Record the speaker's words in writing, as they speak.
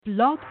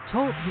Blog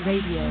Talk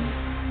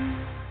Radio.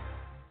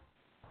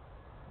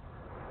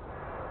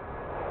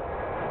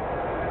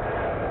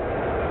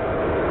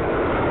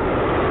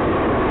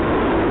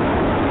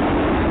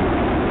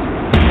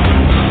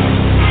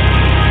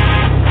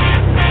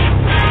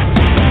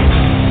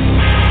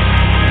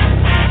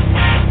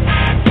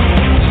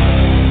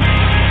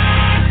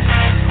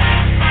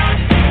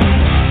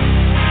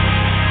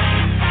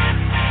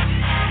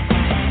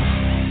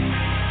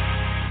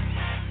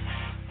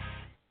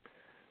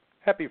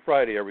 Happy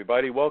Friday,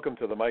 everybody. Welcome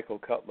to the Michael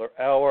Cutler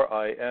Hour.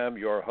 I am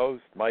your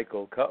host,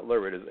 Michael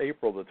Cutler. It is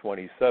April the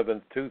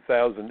 27th,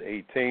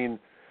 2018.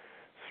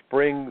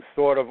 Spring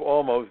sort of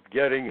almost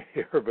getting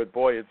here, but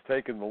boy, it's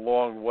taken the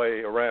long way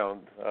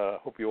around.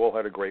 Hope you all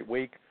had a great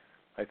week.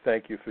 I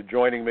thank you for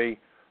joining me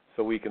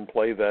so we can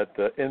play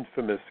that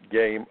infamous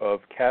game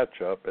of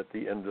catch-up at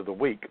the end of the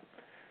week.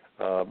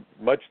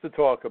 Much to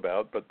talk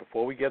about, but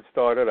before we get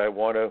started, I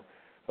want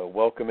to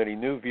welcome any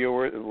new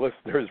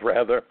listeners,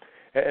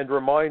 and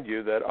remind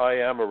you that I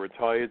am a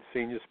retired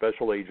senior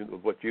special agent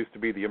with what used to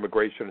be the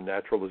Immigration and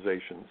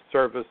Naturalization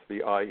Service,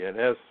 the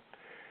INS.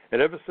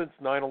 And ever since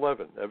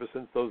 9/11, ever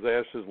since those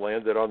ashes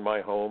landed on my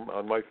home,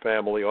 on my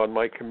family, on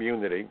my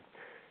community,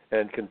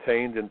 and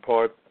contained in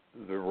part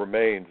the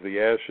remains,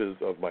 the ashes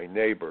of my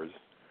neighbors,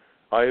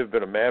 I have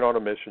been a man on a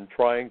mission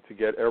trying to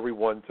get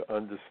everyone to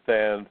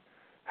understand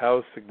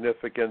how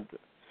significant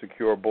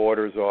secure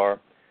borders are,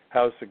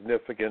 how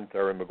significant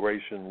our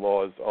immigration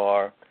laws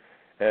are,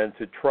 and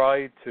to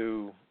try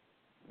to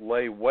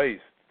lay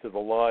waste to the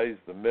lies,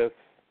 the myths,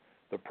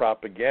 the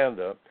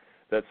propaganda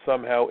that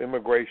somehow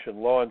immigration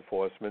law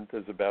enforcement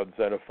is about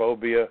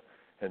xenophobia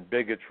and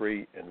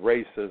bigotry and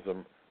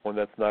racism, when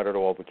that's not at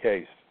all the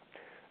case.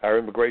 Our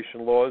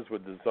immigration laws were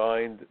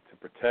designed to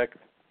protect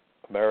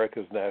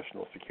America's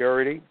national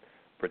security,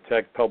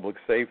 protect public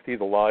safety,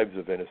 the lives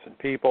of innocent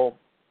people,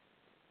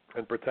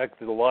 and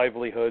protect the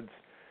livelihoods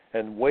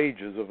and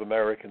wages of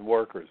American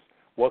workers.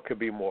 What could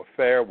be more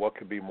fair? What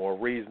could be more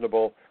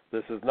reasonable?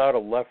 This is not a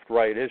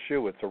left-right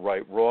issue. It's a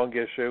right-wrong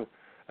issue.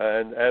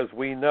 And as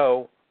we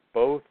know,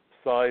 both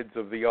sides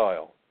of the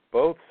aisle,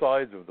 both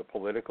sides of the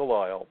political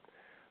aisle,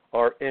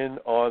 are in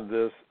on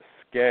this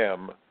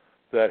scam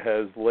that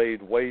has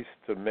laid waste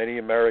to many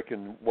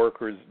American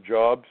workers'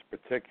 jobs,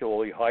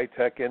 particularly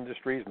high-tech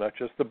industries, not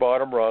just the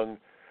bottom rung,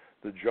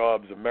 the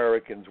jobs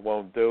Americans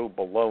won't do,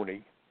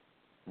 baloney,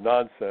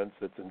 nonsense,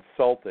 it's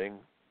insulting.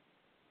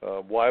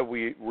 Why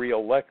we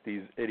re-elect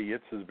these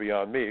idiots is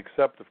beyond me,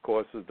 except, of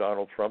course, as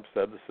Donald Trump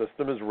said, the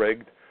system is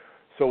rigged,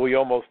 so we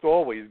almost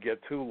always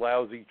get two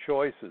lousy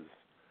choices.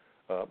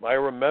 I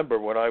remember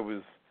when I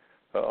was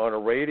on a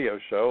radio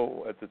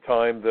show at the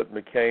time that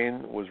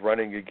McCain was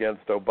running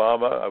against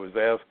Obama, I was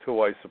asked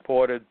who I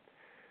supported,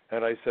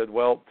 and I said,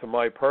 well, to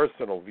my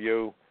personal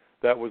view,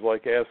 that was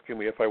like asking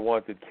me if I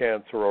wanted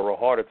cancer or a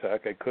heart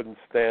attack. I couldn't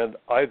stand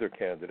either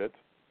candidate,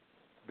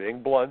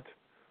 being blunt.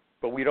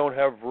 But we don't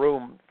have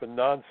room for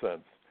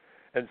nonsense.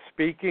 And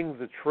speaking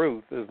the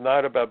truth is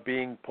not about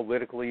being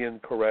politically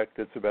incorrect.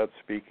 It's about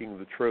speaking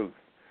the truth.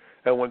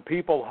 And when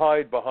people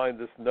hide behind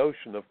this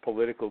notion of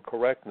political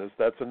correctness,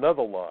 that's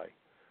another lie.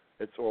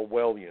 It's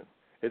Orwellian.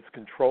 It's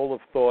control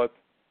of thought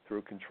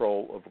through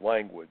control of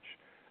language.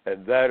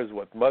 And that is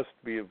what must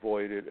be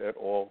avoided at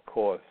all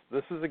costs.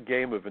 This is a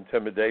game of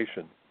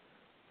intimidation.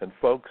 And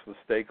folks, the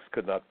stakes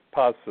could not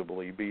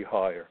possibly be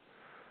higher.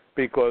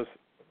 Because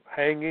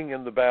hanging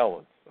in the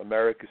balance,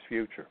 America's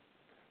future,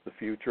 the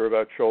future of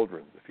our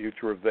children, the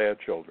future of their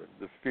children,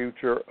 the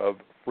future of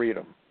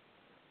freedom,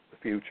 the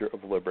future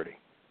of liberty.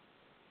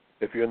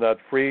 If you're not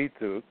free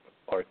to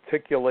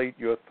articulate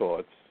your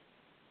thoughts,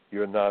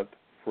 you're not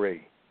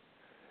free.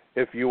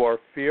 If you are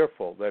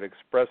fearful that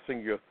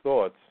expressing your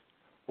thoughts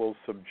will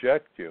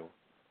subject you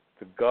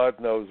to God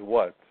knows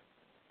what,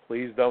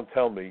 please don't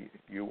tell me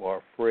you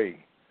are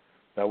free.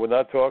 Now, we're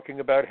not talking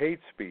about hate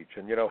speech,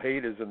 and,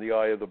 hate is in the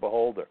eye of the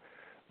beholder.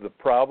 The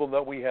problem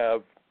that we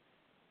have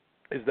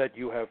is that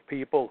you have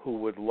people who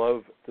would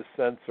love to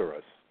censor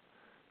us,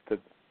 to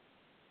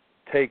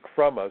take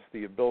from us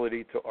the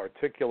ability to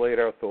articulate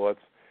our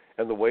thoughts,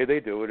 and the way they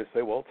do it is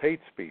say, well, it's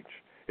hate speech.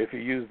 If you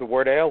use the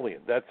word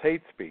alien, that's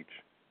hate speech.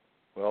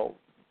 Well,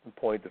 in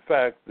point of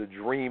fact, the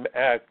DREAM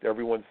Act,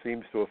 everyone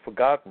seems to have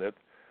forgotten it,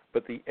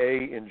 but the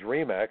A in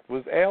DREAM Act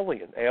was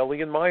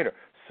alien minor.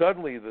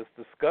 Suddenly, this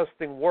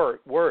disgusting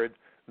word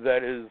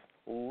that is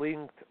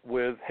linked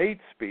with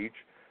hate speech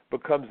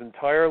becomes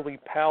entirely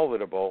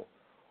palatable,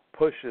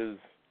 pushes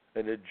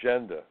an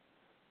agenda.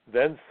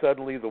 Then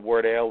suddenly the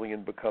word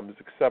alien becomes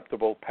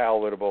acceptable,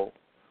 palatable,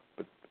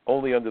 but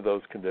only under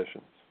those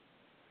conditions.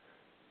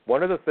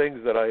 One of the things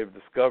that I have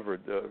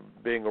discovered,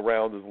 being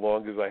around as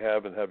long as I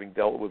have and having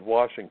dealt with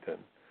Washington,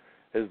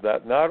 is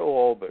that not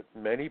all but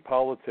many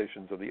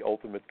politicians are the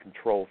ultimate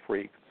control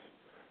freaks.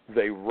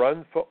 They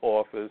run for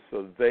office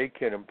so they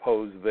can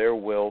impose their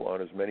will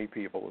on as many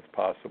people as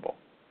possible.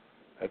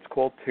 That's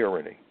called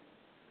tyranny.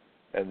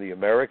 And the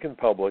American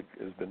public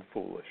has been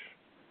foolish.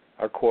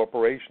 Our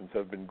corporations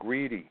have been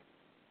greedy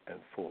and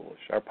foolish.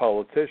 Our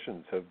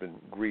politicians have been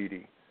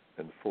greedy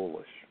and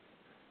foolish.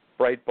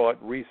 Breitbart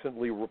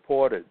recently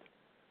reported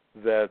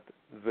that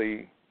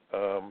the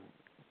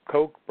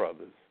Koch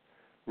brothers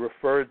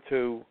referred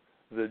to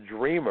the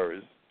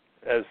Dreamers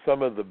as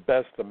some of the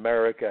best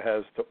America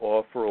has to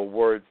offer, or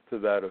words to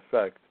that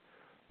effect.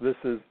 This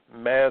is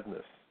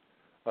madness.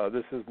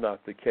 This is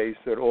not the case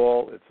at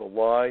all. It's a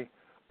lie.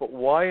 But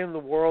why in the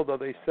world are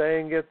they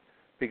saying it?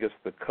 Because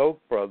the Koch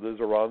brothers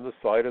are on the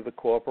side of the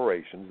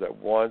corporations that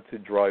want to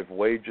drive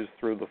wages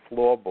through the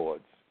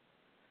floorboards.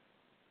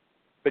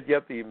 But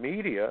yet the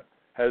media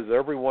has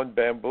everyone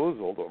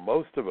bamboozled, or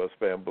most of us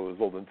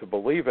bamboozled, into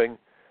believing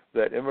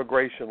that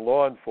immigration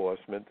law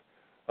enforcement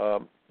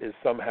is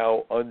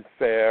somehow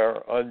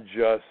unfair,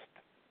 unjust,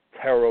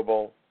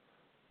 terrible.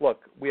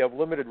 Look, we have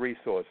limited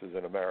resources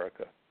in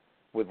America.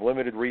 With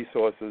limited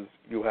resources,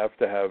 you have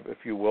to have, if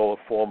you will, a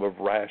form of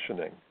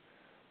rationing.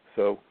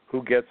 So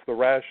who gets the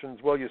rations?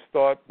 Well, you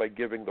start by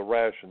giving the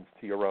rations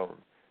to your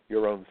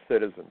own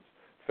citizens.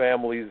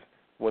 Families,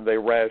 when they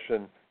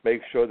ration,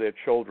 make sure their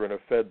children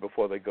are fed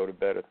before they go to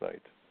bed at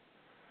night.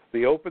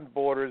 The open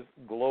borders,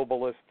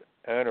 globalist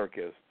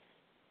anarchists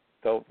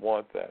don't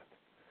want that.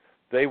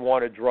 They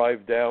want to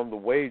drive down the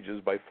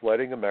wages by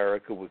flooding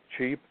America with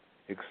cheap,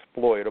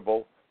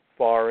 exploitable,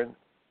 foreign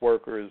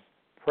workers,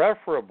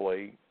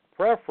 preferably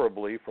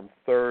from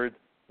third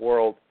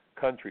world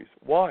countries.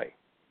 Why?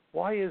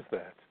 Why is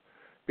that?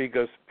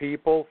 Because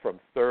people from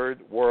third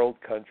world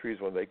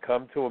countries, when they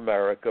come to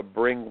America,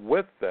 bring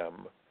with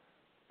them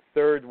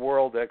third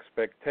world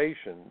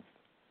expectations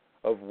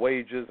of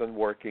wages and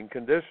working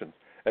conditions.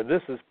 And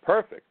this is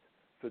perfect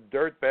for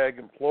dirtbag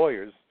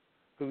employers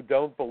who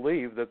don't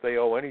believe that they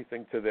owe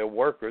anything to their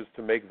workers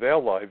to make their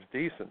lives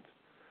decent.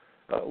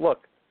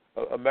 Look,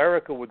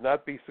 America would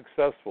not be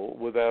successful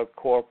without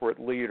corporate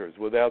leaders,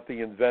 without the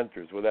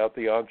inventors, without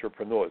the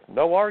entrepreneurs.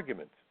 No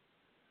argument.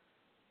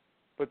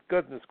 But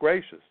goodness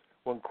gracious,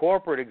 when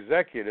corporate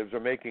executives are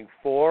making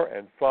 400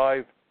 and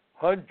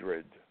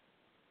 500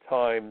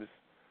 times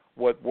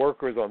what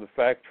workers on the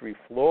factory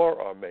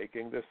floor are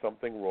making, there's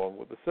something wrong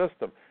with the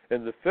system.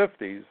 In the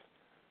 50s,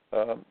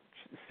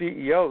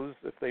 CEOs,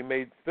 if they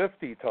made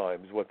 50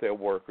 times what their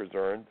workers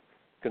earned,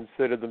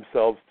 considered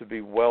themselves to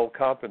be well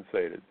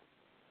compensated.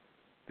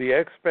 The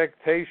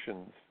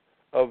expectations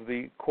of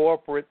the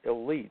corporate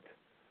elite,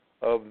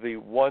 of the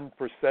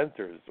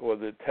 1%ers, or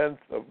the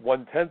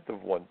 1/10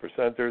 of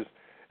 1%ers,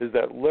 is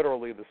that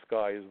literally the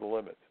sky is the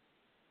limit.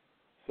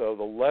 So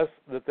the less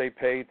that they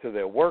pay to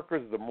their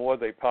workers, the more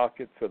they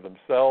pocket for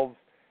themselves,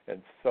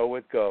 and so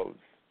it goes.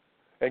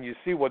 And you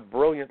see what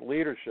brilliant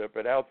leadership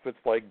at outfits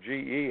like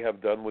GE have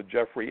done with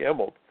Jeffrey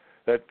Immelt.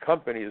 That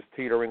company is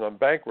teetering on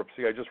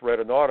bankruptcy. I just read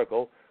an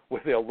article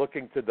where they're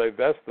looking to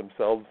divest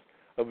themselves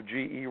of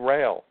GE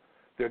Rail.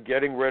 They're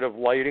getting rid of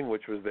lighting,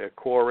 which was their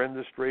core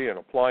industry, and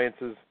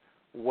appliances.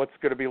 What's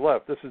going to be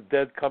left? This is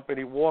dead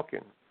company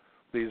walking.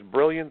 These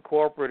brilliant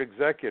corporate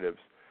executives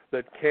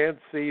that can't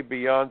see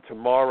beyond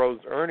tomorrow's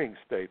earnings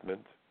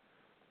statement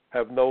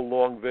have no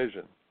long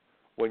vision.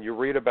 When you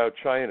read about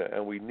China,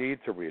 and we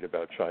need to read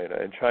about China,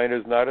 and China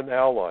is not an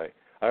ally.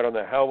 I don't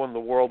know how in the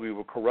world we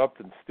were corrupt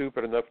and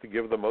stupid enough to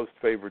give them most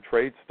favored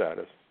trade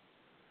status.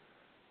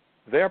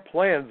 Their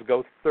plans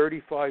go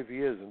 35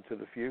 years into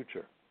the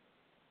future.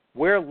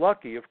 We're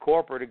lucky if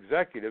corporate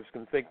executives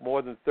can think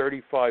more than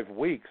 35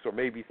 weeks or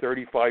maybe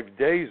 35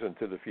 days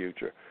into the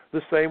future.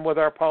 The same with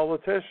our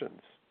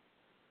politicians.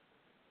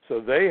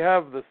 So they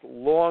have this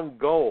long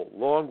goal,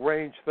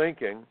 long-range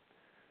thinking,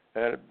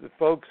 and the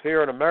folks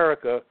here in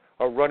America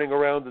are running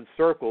around in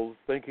circles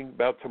thinking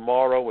about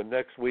tomorrow and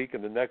next week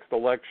and the next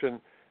election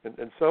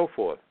and so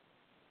forth.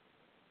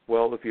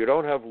 Well, if you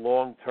don't have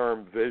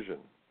long-term vision,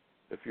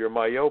 if you're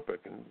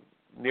myopic and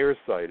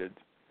nearsighted,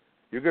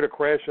 you're going to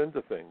crash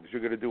into things.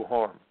 You're going to do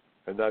harm,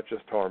 and not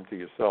just harm to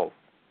yourself.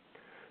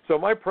 So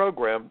my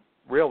program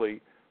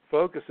really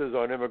focuses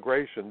on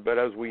immigration, but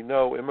as we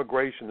know,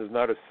 immigration is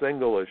not a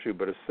single issue,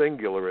 but a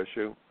singular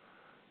issue,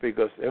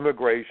 because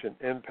immigration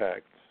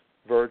impacts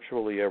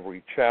virtually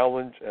every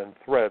challenge and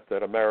threat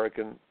that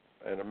America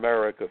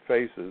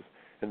faces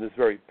in this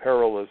very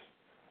perilous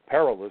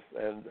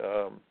and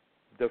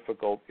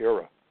difficult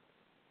era.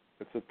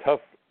 It's a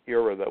tough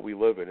era that we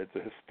live in. It's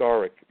a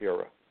historic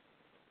era.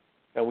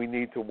 And we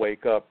need to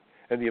wake up,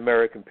 and the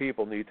American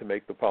people need to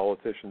make the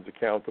politicians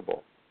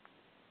accountable.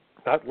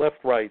 Not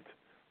left-right,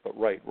 but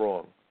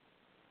right-wrong.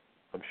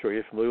 I'm sure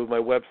you're familiar with my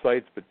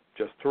websites, but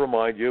just to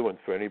remind you, and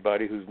for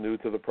anybody who's new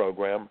to the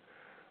program,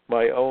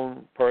 my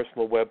own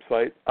personal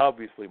website,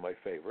 obviously my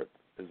favorite,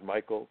 is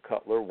Michael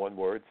Cutler, one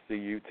word,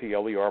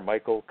 C-U-T-L-E-R,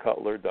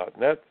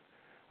 michaelcutler.net.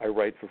 I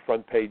write for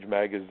Front Page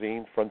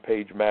Magazine,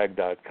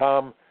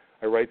 frontpagemag.com.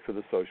 I write for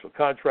The Social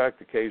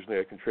Contract. Occasionally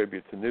I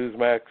contribute to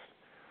Newsmax.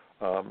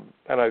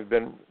 And I've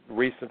been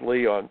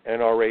recently on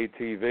NRA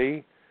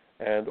TV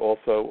and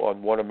also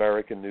on One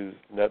American News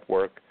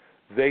Network.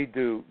 They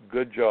do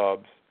good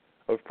jobs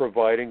of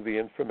providing the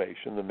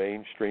information the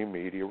mainstream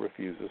media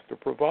refuses to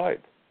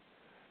provide.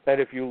 And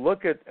if you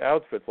look at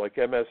outfits like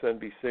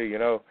MSNBC, you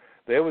know,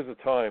 there was a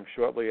time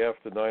shortly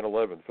after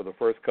 9/11, for the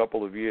first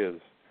couple of years,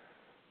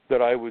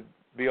 that I would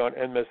be on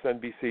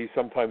MSNBC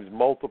sometimes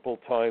multiple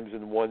times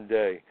in one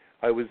day.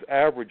 I was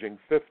averaging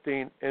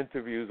 15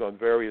 interviews on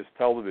various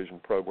television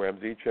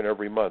programs each and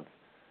every month.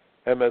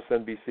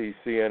 MSNBC,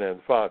 CNN,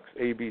 Fox,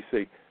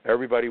 ABC.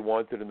 Everybody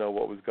wanted to know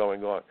what was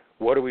going on.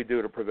 What do we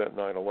do to prevent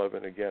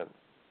 9/11 again?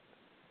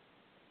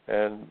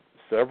 And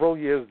several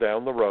years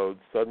down the road,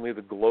 suddenly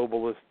the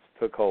globalists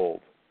took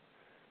hold.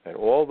 And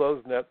all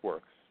those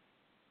networks,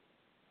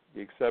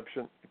 the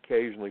exception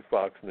occasionally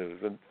Fox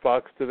News, and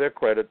Fox, to their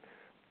credit,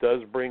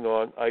 does bring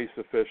on ICE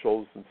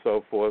officials and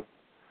so forth.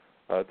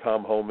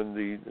 Tom Homan,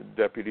 the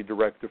deputy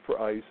director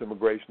for ICE,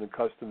 Immigration and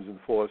Customs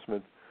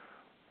Enforcement.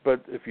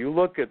 But if you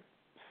look at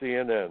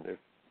CNN, if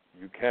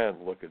you can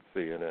look at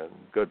CNN,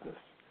 goodness,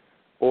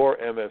 or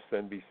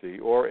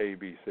MSNBC or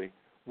ABC,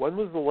 when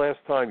was the last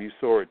time you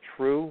saw a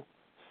true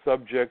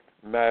subject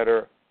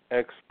matter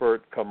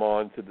expert come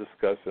on to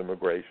discuss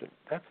immigration?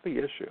 That's the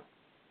issue.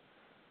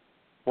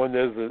 When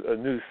there's a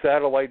new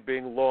satellite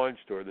being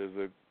launched or there's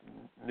a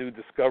new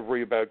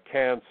discovery about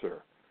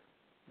cancer,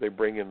 they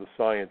bring in the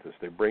scientists,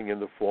 they bring in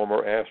the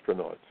former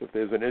astronauts. If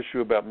there's an issue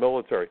about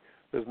military,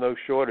 there's no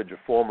shortage of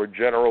former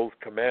generals,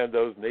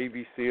 commandos,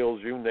 Navy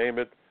SEALs, you name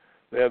it,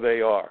 there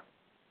they are.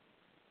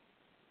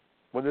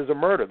 When there's a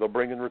murder, they'll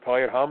bring in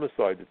retired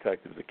homicide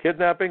detectives. A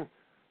kidnapping,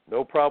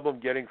 no problem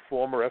getting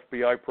former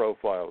FBI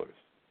profilers.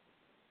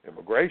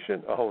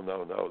 Immigration? Oh,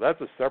 no.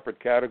 That's a separate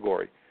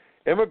category.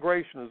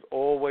 Immigration is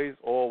always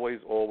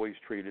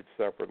treated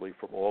separately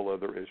from all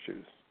other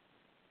issues.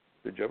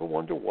 Did you ever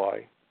wonder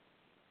why?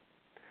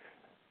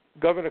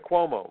 Governor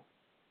Cuomo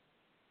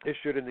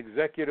issued an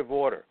executive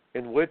order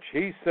in which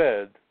he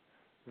said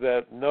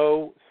that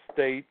no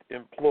state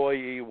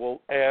employee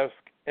will ask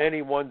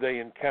anyone they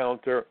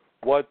encounter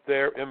what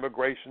their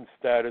immigration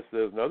status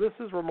is. Now, this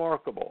is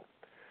remarkable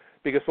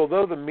because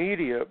although the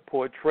media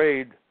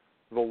portrayed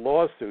the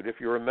lawsuit, if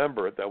you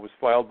remember it, that was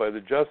filed by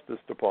the Justice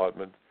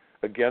Department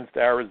against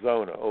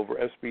Arizona over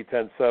SB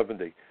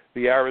 1070,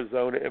 the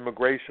Arizona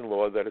immigration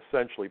law that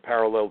essentially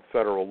paralleled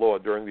federal law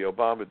during the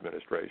Obama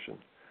administration,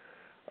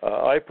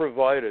 I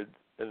provided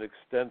an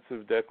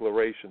extensive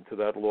declaration to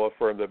that law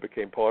firm that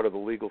became part of the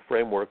legal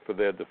framework for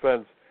their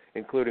defense,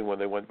 including when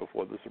they went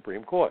before the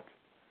Supreme Court.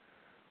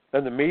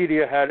 And the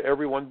media had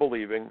everyone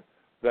believing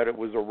that it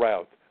was a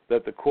rout,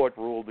 that the court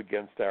ruled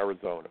against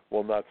Arizona.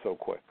 Well, not so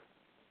quick.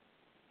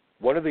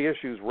 One of the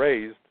issues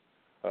raised,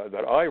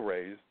 that I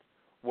raised,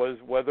 was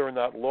whether or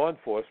not law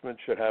enforcement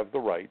should have the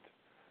right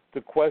to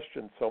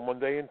question someone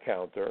they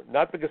encounter,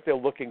 not because they're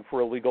looking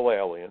for illegal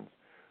aliens,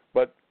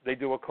 but they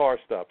do a car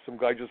stop. Some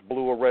guy just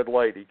blew a red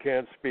light. He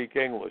can't speak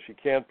English. He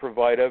can't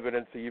provide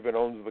evidence he even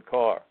owns the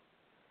car,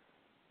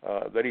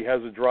 that he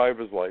has a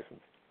driver's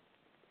license.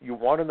 You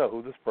want to know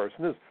who this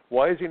person is.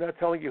 Why is he not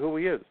telling you who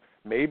he is?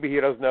 Maybe he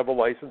doesn't have a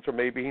license, or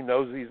maybe he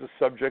knows he's a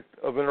subject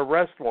of an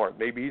arrest warrant.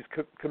 Maybe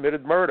he's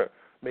committed murder.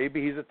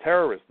 Maybe he's a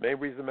terrorist.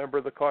 Maybe he's a member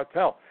of the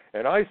cartel.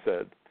 And I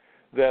said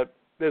that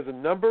there's a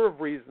number of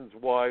reasons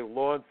why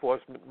law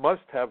enforcement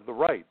must have the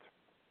right,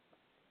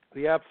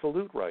 the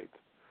absolute right,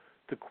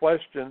 to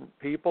question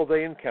people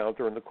they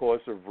encounter in the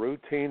course of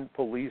routine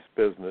police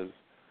business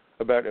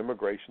about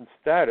immigration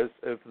status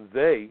if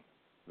they,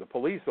 the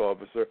police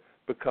officer,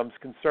 becomes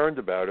concerned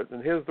about it.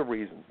 And here's the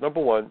reasons. Number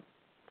one,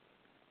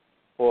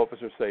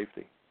 officer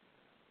safety.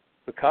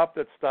 The cop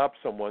that stops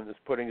someone is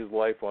putting his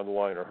life on the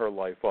line or her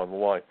life on the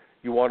line.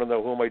 You want to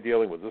know, who am I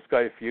dealing with? Is this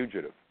guy a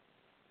fugitive?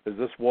 Is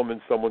this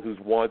woman someone who's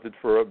wanted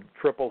for a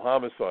triple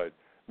homicide?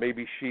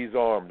 Maybe she's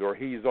armed or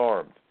he's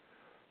armed.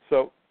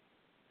 So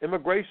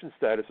immigration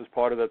status is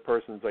part of that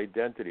person's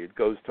identity. It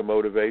goes to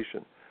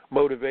motivation.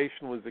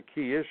 Motivation was the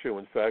key issue,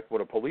 in fact,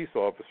 when a police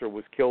officer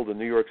was killed in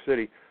New York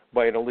City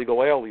by an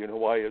illegal alien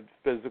who I had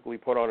physically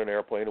put on an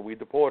airplane and we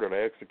deported. I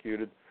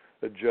executed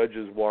a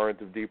judge's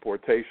warrant of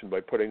deportation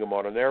by putting him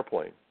on an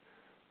airplane.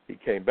 He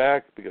came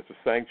back because of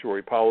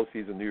sanctuary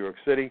policies in New York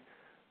City.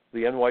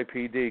 The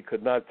NYPD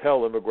could not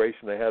tell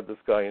immigration they had this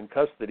guy in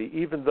custody,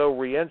 even though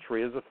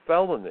reentry is a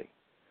felony,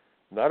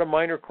 not a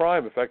minor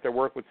crime. In fact, I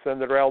worked with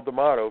Senator Al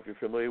D'Amato, if you're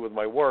familiar with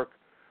my work,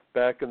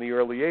 back in the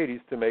early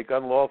 80s to make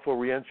unlawful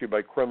reentry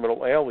by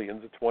criminal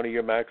aliens a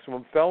 20-year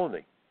maximum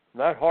felony,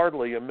 not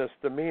hardly a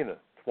misdemeanor,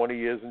 20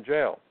 years in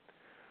jail.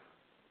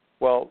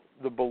 Well,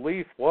 the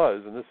belief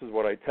was, and this is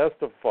what I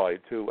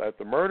testified to at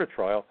the murder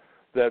trial,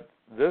 that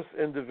this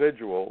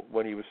individual,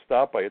 when he was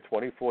stopped by a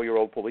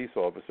 24-year-old police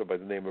officer by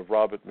the name of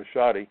Robert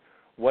Machadi,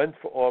 went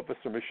for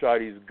Officer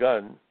Machadi's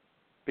gun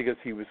because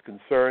he was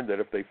concerned that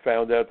if they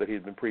found out that he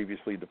had been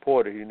previously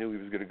deported, he knew he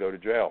was going to go to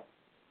jail.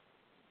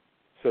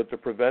 So to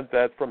prevent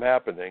that from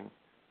happening,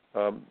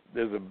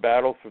 there's a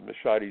battle for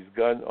Machadi's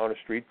gun on a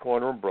street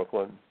corner in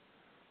Brooklyn.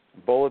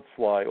 Bullets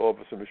fly.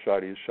 Officer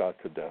Machadi is shot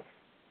to death.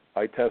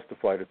 I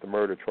testified at the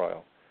murder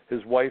trial.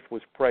 His wife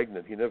was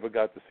pregnant. He never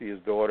got to see his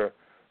daughter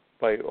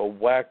by a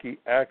wacky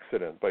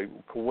accident, by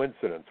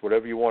coincidence,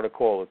 whatever you want to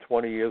call it,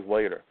 20 years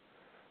later.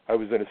 I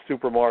was in a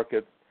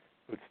supermarket.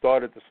 It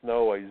started to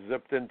snow. I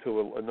zipped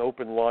into an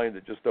open line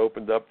that just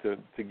opened up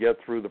to get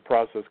through the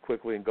process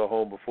quickly and go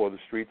home before the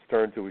streets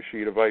turned to a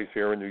sheet of ice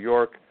here in New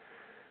York.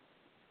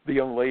 The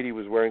young lady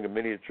was wearing a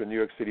miniature New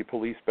York City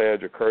police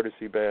badge, a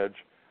courtesy badge.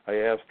 I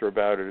asked her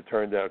about it. It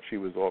turned out she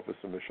was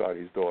Officer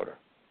Mashadi's daughter.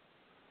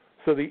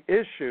 So the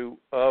issue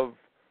of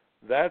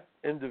that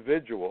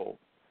individual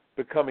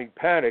becoming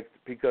panicked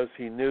because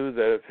he knew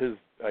that if his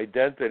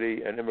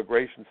identity and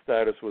immigration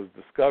status was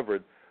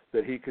discovered,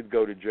 that he could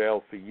go to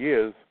jail for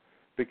years,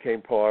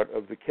 became part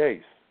of the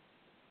case.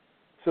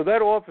 So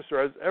that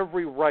officer has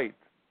every right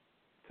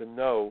to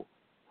know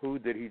who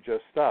did he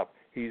just stop.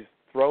 He's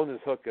thrown his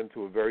hook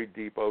into a very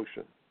deep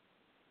ocean.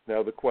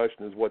 Now the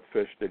question is, what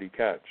fish did he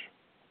catch?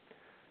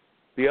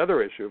 The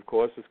other issue, of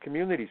course, is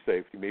community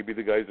safety. Maybe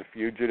the guy's a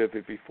fugitive.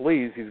 If he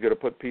flees, he's going to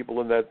put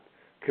people in that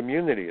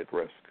community at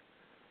risk.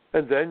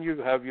 And then you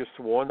have your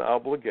sworn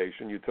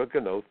obligation. You took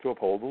an oath to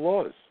uphold the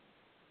laws.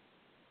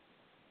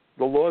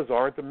 The laws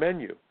aren't a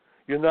menu.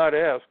 You're not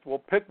asked,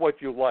 well, pick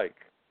what you like.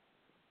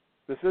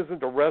 This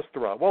isn't a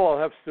restaurant. Well, I'll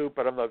have soup,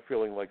 but I'm not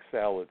feeling like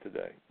salad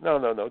today. No.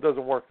 It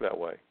doesn't work that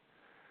way.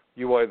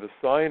 You either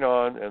sign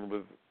on, and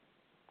with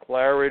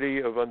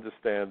clarity of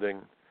understanding,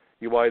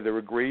 you either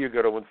agree you're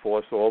going to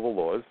enforce all the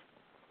laws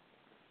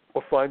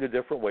or find a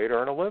different way to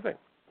earn a living.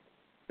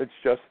 It's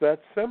just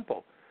that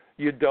simple.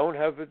 You don't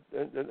have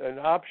an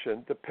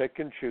option to pick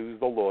and choose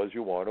the laws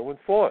you want to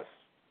enforce.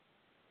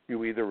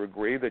 You either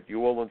agree that you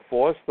will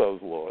enforce those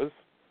laws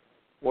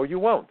or you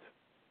won't.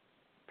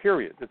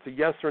 Period. It's a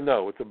yes or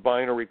no. It's a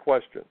binary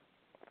question.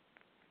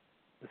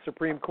 The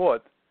Supreme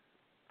Court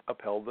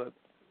upheld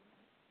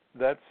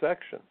that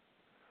section.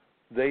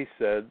 They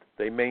said,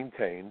 they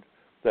maintained,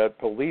 that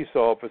police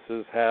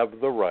officers have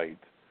the right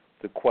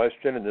to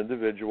question an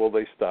individual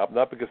they stop,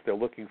 not because they're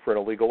looking for an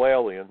illegal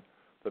alien,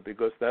 but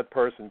because that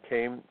person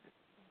came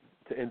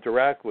to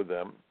interact with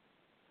them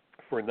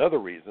for another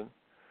reason.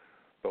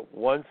 But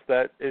once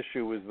that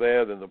issue is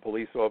there, then the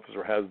police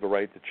officer has the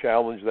right to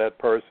challenge that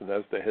person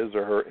as to his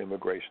or her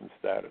immigration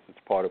status. It's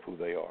part of who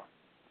they are.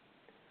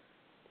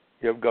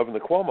 You have Governor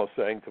Cuomo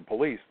saying to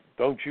police,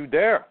 don't you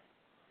dare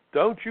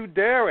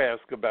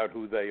ask about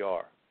who they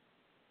are.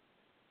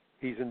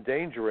 He's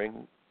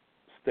endangering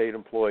state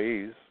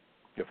employees,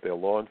 if they're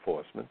law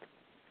enforcement.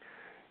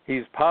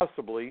 He's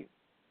possibly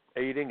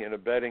aiding and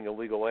abetting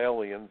illegal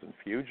aliens and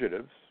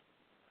fugitives.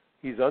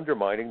 He's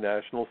undermining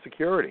national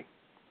security.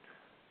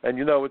 And,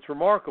 it's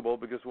remarkable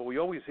because what we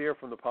always hear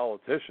from the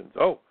politicians,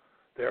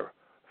 they're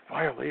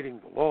violating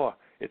the law.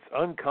 It's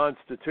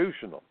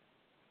unconstitutional.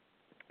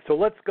 So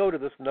let's go to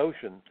this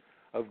notion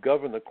of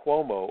Governor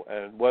Cuomo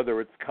and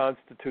whether it's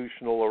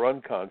constitutional or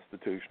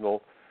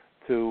unconstitutional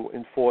to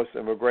enforce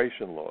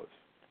immigration laws.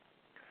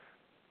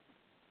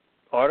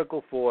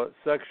 Article 4,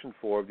 Section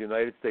 4 of the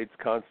United States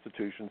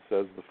Constitution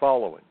says the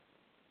following.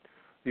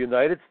 The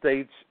United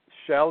States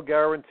shall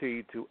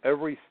guarantee to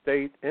every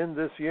state in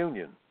this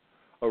union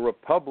a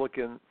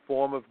republican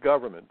form of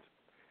government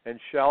and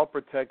shall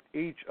protect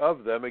each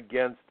of them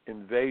against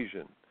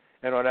invasion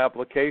and on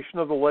application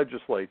of the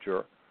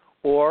legislature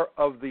or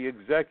of the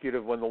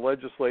executive when the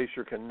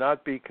legislature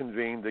cannot be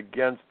convened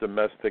against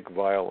domestic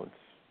violence.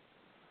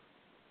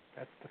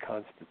 That's the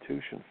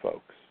Constitution,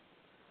 folks.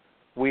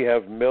 We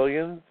have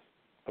millions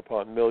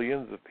upon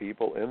millions of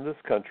people in this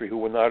country who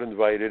were not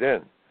invited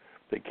in.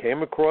 They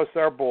came across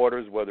our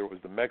borders, whether it was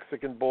the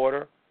Mexican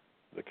border,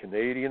 the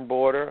Canadian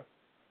border,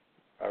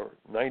 our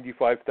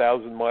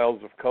 95,000 miles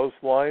of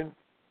coastline,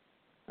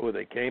 or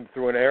they came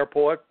through an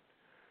airport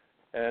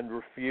and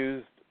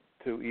refused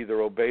to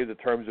either obey the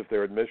terms of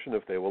their admission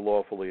if they were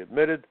lawfully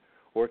admitted,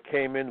 or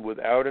came in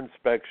without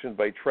inspection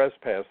by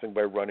trespassing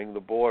by running the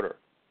border,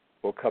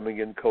 or coming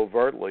in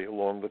covertly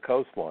along the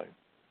coastline.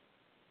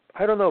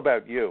 I don't know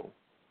about you,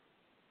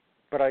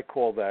 but I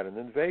call that an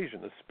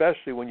invasion,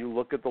 especially when you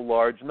look at the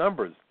large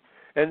numbers.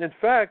 And in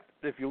fact,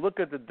 if you look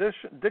at the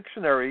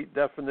dictionary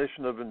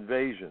definition of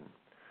invasion,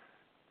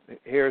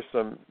 here's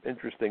some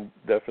interesting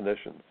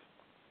definitions.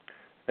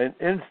 An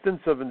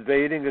instance of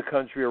invading a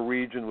country or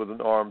region with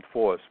an armed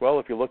force. Well,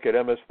 if you look at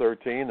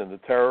MS-13 and the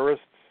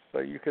terrorists,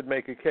 you could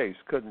make a case,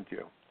 couldn't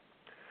you?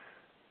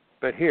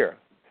 But here,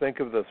 think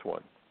of this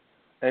one.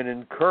 An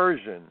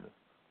incursion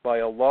by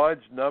a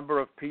large number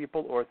of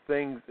people or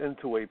things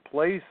into a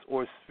place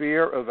or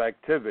sphere of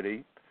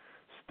activity,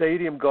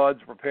 stadium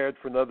guards prepared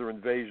for another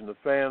invasion of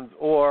fans,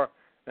 or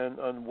an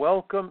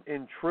unwelcome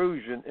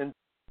intrusion into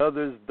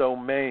another's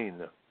domain.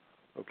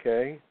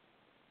 Okay?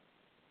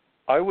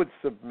 I would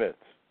submit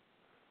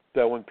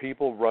that when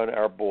people run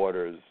our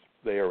borders,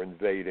 they are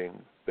invading,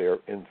 they are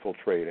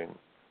infiltrating,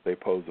 they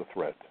pose a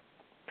threat.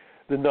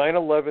 The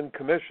 9/11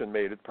 Commission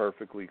made it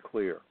perfectly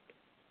clear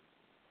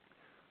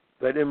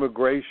that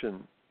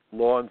immigration,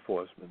 law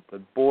enforcement,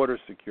 that border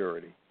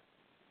security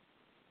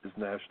is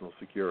national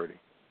security.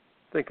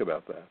 Think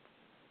about that.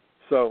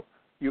 So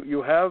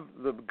you have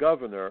the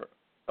governor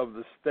of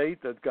the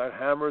state that got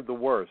hammered the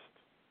worst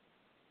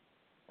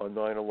on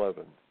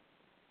 9/11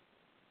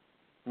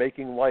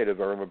 making light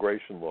of our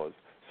immigration laws.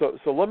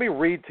 So let me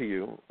read to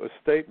you a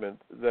statement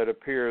that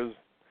appears,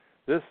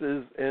 this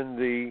is in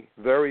the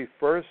very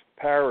first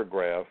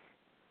paragraph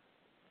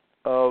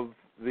of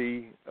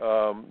the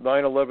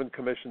 9/11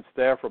 Commission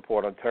staff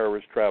report on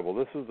terrorist travel.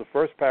 This is the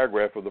first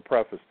paragraph of the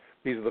preface.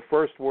 These are the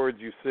first words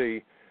you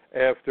see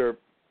after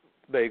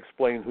they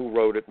explain who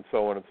wrote it and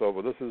so on and so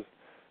forth. This is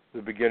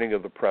the beginning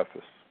of the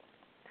preface.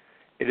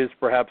 It is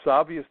perhaps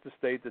obvious to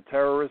state that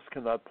terrorists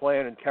cannot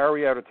plan and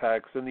carry out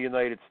attacks in the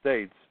United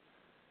States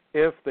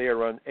if they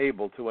are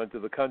unable to enter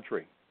the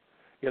country.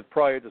 Yet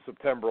prior to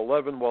September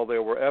 11, while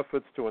there were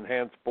efforts to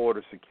enhance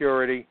border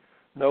security,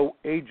 no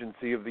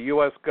agency of the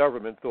U.S.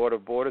 government thought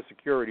of border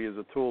security as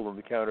a tool in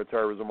the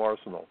counterterrorism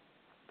arsenal.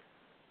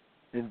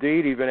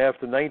 Indeed, even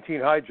after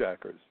 19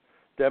 hijackers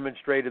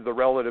demonstrated the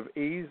relative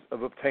ease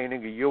of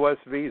obtaining a U.S.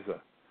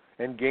 visa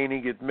and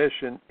gaining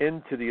admission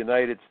into the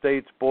United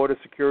States, border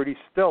security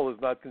still is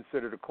not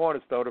considered a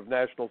cornerstone of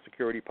national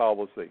security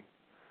policy.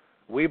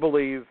 We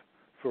believe,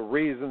 for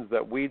reasons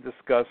that we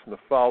discuss in the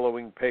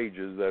following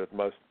pages, that it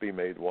must be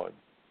made one.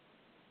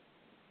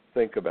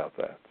 Think about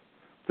that.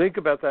 Think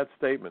about that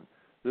statement.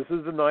 This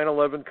is the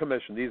 9/11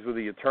 Commission. These were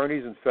the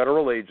attorneys and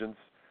federal agents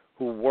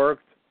who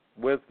worked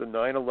with the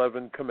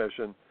 9/11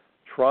 Commission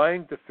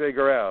trying to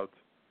figure out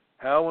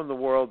how in the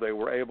world they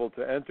were able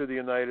to enter the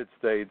United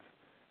States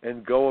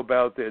and go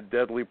about their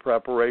deadly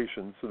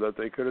preparations so that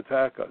they could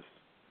attack us.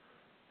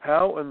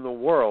 How in the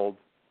world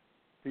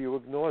do you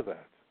ignore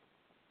that?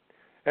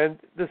 And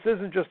this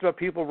isn't just about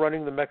people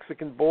running the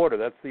Mexican border.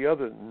 That's the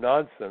other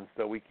nonsense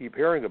that we keep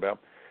hearing about.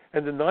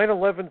 And the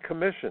 9/11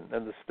 Commission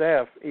and the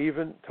staff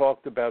even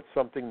talked about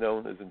something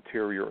known as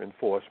interior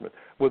enforcement.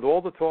 With all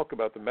the talk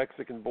about the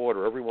Mexican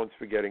border, everyone's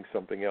forgetting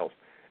something else,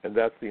 and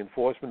that's the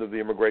enforcement of the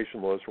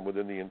immigration laws from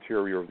within the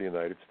interior of the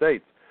United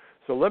States.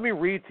 So let me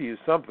read to you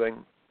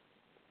something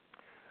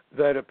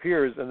that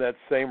appears in that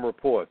same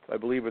report. I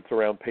believe it's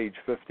around page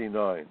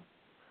 59.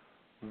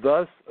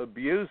 Thus,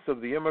 abuse of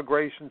the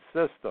immigration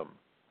system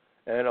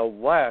and a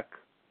lack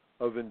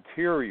of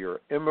interior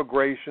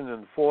immigration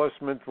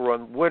enforcement were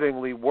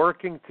unwittingly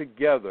working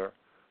together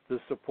to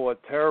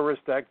support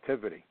terrorist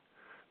activity.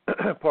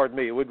 Pardon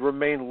me, it would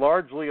remain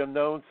largely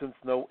unknown since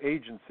no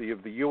agency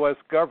of the U.S.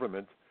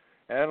 government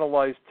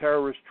analyzed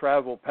terrorist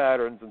travel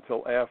patterns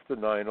until after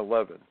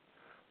 9/11.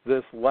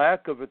 This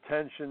lack of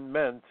attention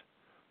meant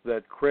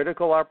that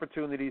critical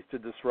opportunities to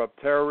disrupt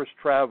terrorist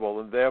travel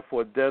and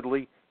therefore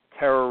deadly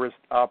terrorist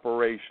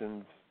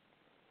operations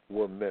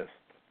were missed.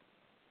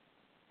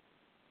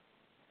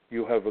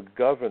 You have a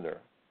governor,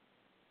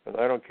 and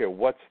I don't care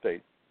what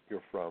state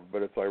you're from,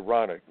 but it's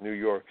ironic, New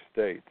York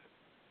State,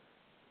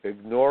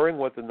 ignoring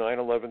what the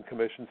 9/11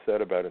 Commission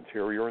said about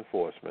interior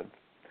enforcement,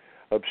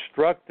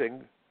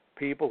 obstructing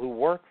people who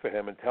work for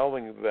him and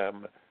telling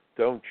them,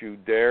 don't you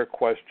dare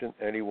question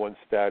anyone's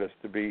status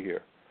to be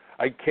here.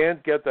 I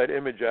can't get that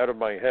image out of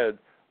my head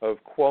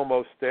of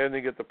Cuomo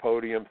standing at the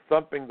podium,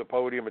 thumping the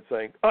podium and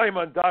saying, I'm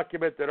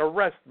undocumented,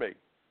 arrest me.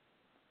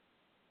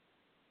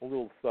 A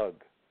little thug.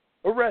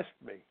 Arrest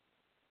me.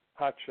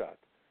 Hotshot.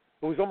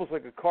 It was almost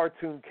like a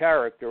cartoon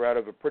character out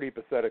of a pretty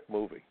pathetic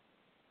movie.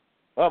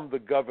 I'm the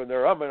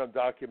governor, I'm an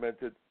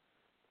undocumented.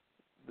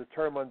 The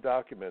term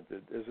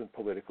undocumented isn't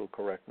political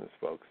correctness,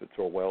 folks. It's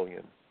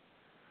Orwellian.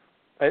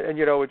 And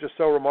you know, it's just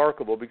so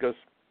remarkable because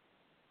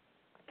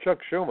Chuck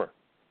Schumer,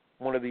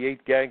 one of the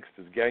 8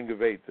 gangsters, Gang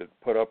of 8, that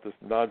put up this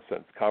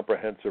nonsense,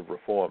 comprehensive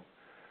reform.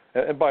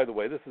 And by the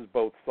way, this is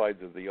both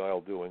sides of the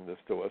aisle doing this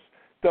to us.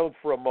 Don't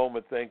for a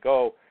moment think,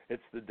 oh,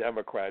 it's the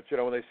Democrats. You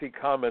know, when they see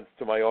comments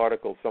to my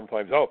articles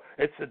sometimes, oh,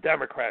 it's the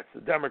Democrats,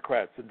 the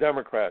Democrats, the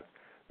Democrats.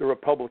 The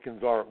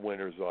Republicans aren't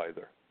winners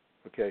either.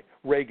 Okay,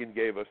 Reagan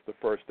gave us the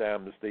first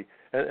amnesty,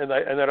 and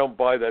I don't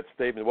buy that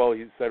statement. Well,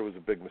 he said it was a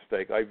big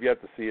mistake. I've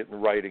yet to see it in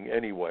writing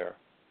anywhere.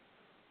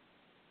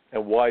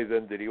 And why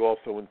then did he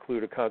also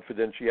include a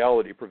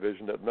confidentiality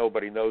provision that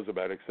nobody knows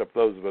about except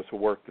those of us who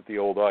worked at the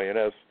old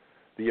INS,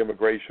 the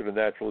Immigration and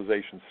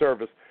Naturalization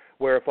Service,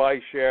 where if I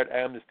shared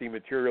amnesty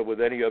material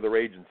with any other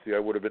agency, I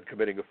would have been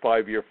committing a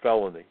 5-year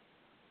felony.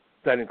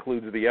 That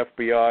includes the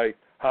FBI,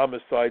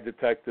 homicide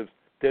detectives.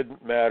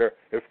 Didn't matter.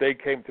 If they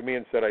came to me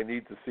and said, I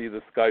need to see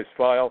this guy's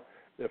file,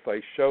 if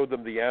I showed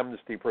them the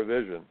amnesty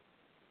provision,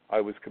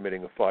 I was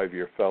committing a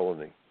 5-year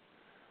felony.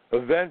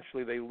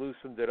 Eventually, they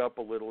loosened it up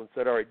a little and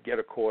said, all right, get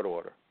a court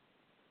order.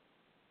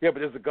 Yeah,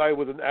 but there's a guy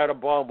with an atom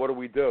bomb. What do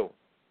we do?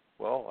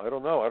 Well, I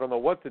don't know. I don't know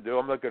what to do.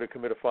 I'm not going to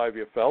commit a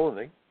 5-year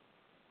felony.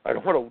 I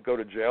don't want to go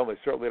to jail, and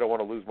I certainly don't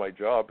want to lose my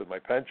job and my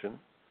pension.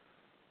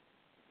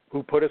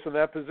 Who put us in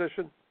that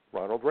position?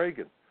 Ronald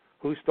Reagan.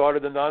 Who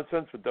started the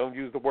nonsense but don't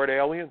use the word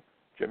alien?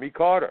 Jimmy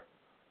Carter.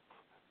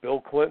 Bill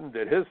Clinton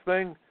did his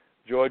thing.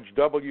 George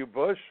W.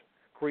 Bush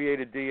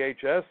created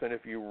DHS, and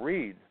if you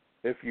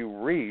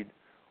read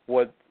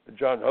what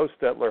John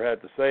Hostetler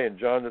had to say, and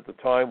John at the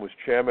time was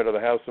chairman of the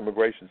House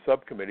Immigration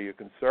Subcommittee, a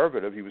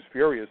conservative, he was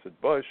furious at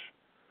Bush.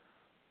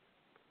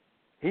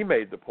 He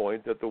made the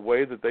point that the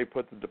way that they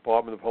put the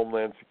Department of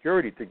Homeland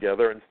Security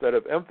together, instead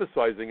of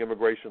emphasizing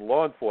immigration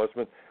law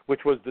enforcement, which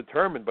was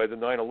determined by the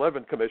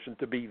 9/11 Commission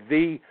to be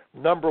the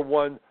number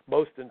one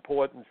most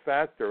important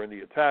factor in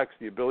the attacks,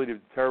 the ability of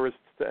terrorists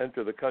to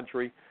enter the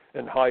country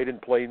and hide in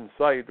plain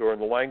sight, or in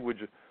the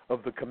language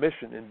of the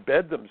Commission,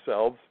 embed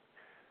themselves,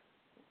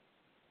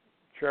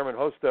 Chairman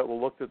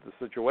Hostetler looked at the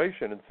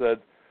situation and said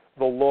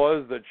the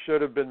laws that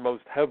should have been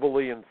most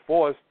heavily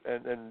enforced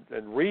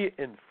and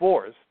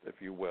reinforced, if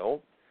you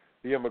will,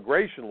 the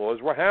immigration laws,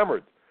 were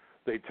hammered.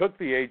 They took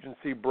the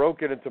agency,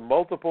 broke it into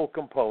multiple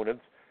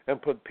components,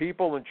 and put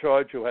people in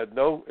charge who had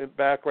no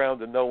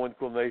background and no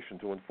inclination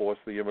to enforce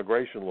the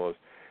immigration laws.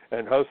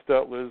 And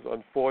Hostetler's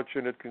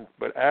unfortunate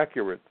but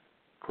accurate,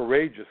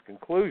 courageous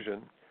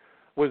conclusion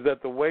was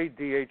that the way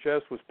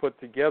DHS was put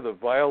together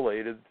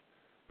violated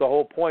the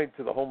whole point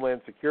to the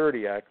Homeland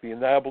Security Act, the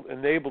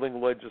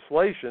enabling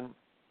legislation,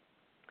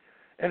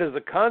 and as a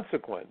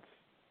consequence,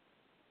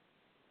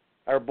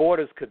 our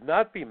borders could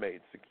not be made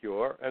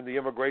secure and the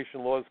immigration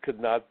laws could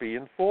not be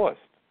enforced.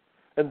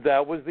 And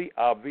that was the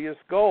obvious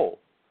goal.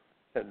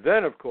 And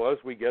then, of course,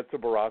 we get to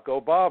Barack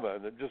Obama,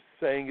 and just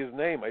saying his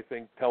name, I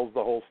think, tells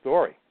the whole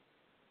story.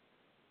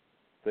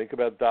 Think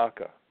about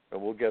DACA,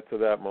 and we'll get to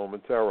that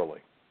momentarily.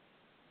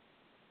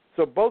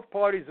 So both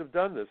parties have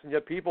done this, and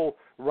yet people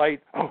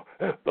write, oh,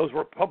 those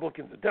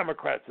Republicans, the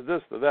Democrats, or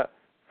this, or that.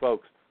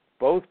 Folks,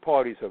 both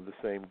parties have the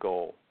same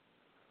goal.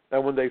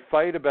 And when they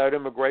fight about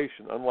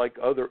immigration, unlike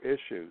other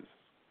issues,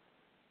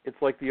 it's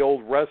like the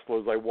old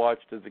wrestlers I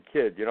watched as a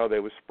kid. You know, they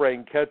were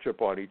spraying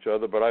ketchup on each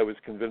other, but I was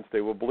convinced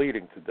they were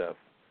bleeding to death.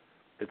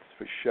 It's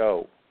for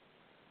show.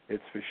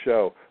 It's for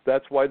show.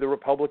 That's why the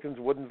Republicans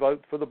wouldn't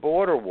vote for the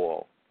border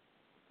wall.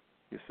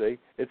 You see,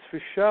 it's for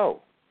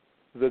show.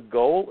 The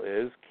goal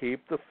is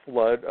keep the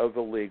flood of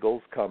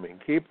illegals coming.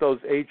 Keep those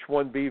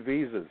H-1B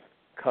visas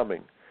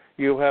coming.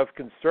 You have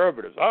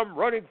conservatives. I'm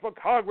running for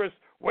Congress.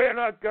 We're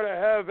not going to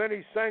have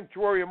any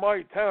sanctuary in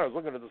my town. I was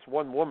looking at this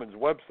one woman's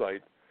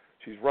website.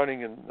 She's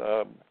running in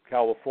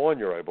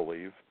California, I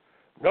believe.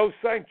 No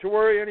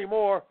sanctuary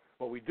anymore.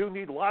 Well, we do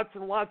need lots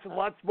and lots and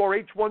lots more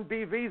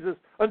H-1B visas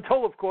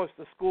until, of course,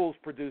 the schools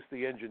produce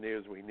the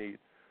engineers we need.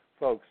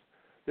 Folks,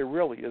 there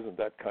really isn't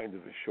that kind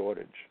of a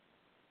shortage.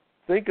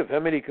 Think of how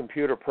many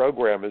computer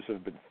programmers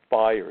have been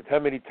fired, how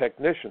many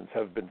technicians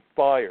have been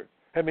fired,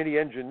 how many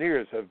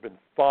engineers have been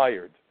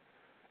fired.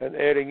 And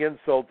adding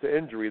insult to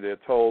injury, they're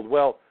told,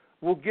 well,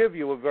 we'll give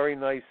you a very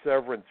nice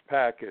severance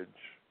package,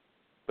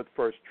 but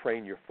first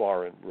train your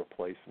foreign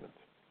replacement.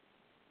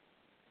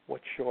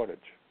 What shortage?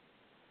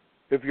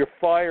 If you're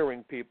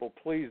firing people,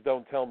 please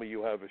don't tell me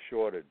you have a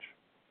shortage.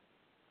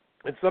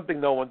 It's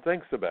something no one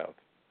thinks about,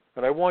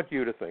 and I want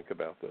you to think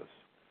about this.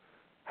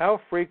 How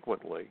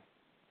frequently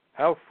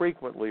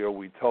are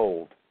we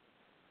told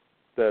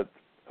that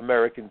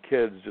American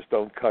kids just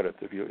don't cut it?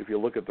 If you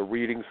look at the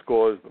reading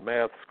scores, the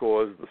math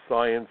scores, the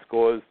science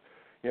scores,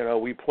 you know,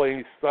 we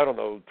place,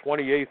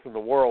 28th in the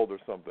world or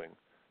something,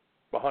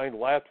 behind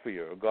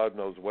Latvia, or God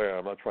knows where.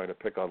 I'm not trying to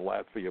pick on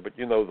Latvia, but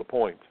you know the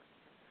point.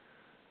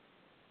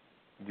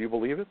 Do you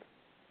believe it?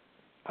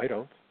 I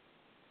don't.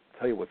 I'll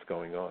tell you what's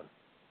going on.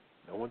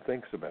 No one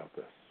thinks about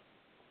this.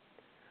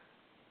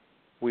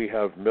 We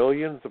have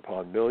millions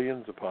upon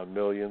millions upon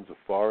millions of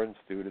foreign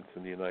students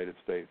in the United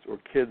States, or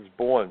kids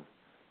born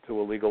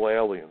to illegal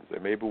aliens.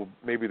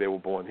 Maybe they were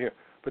born here,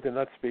 but they're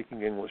not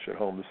speaking English at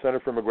home. The Center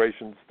for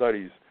Immigration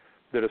Studies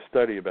did a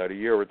study about a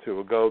year or two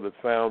ago that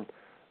found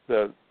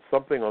that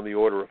something on the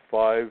order of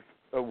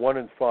 1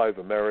 in 5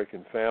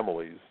 American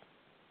families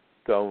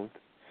don't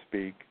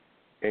speak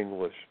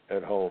English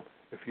at home.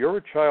 If you're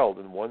a child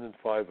in 1 in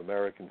 5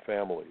 American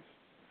families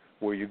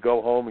where you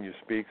go home and you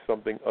speak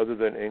something other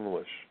than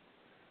English,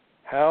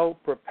 how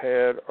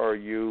prepared are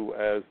you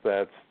as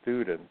that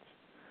student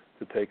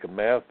to take a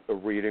math, a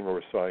reading, or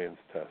a science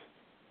test?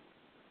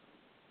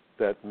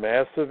 That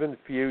massive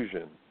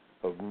infusion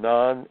of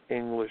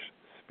non-English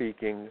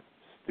speaking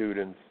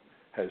students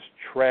has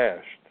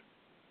trashed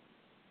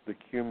the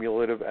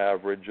cumulative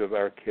average of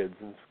our kids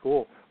in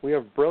school. We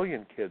have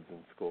brilliant kids in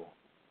school.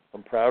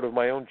 I'm proud of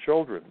my own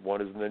children.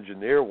 One is an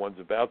engineer, one's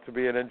about to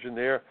be an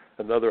engineer,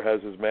 another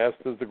has his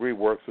master's degree,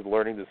 works with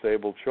learning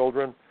disabled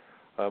children.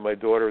 My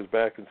daughter is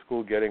back in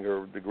school getting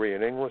her degree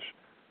in English.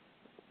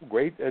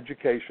 Great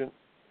education.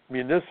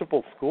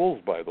 Municipal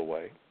schools, by the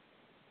way.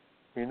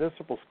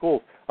 Municipal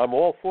schools. I'm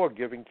all for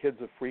giving kids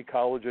a free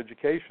college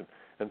education.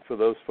 And for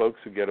those folks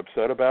who get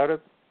upset about it,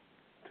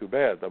 too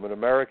bad. I'm an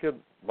American,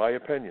 my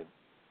opinion.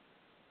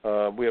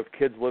 We have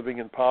kids living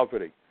in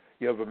poverty.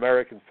 You have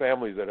American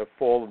families that have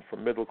fallen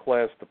from middle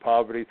class to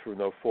poverty through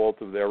no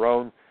fault of their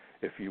own.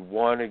 If you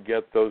want to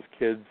get those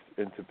kids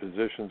into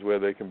positions where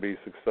they can be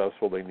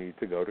successful, they need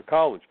to go to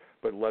college.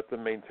 But let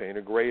them maintain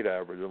a grade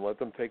average and let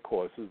them take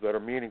courses that are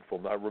meaningful,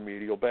 not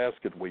remedial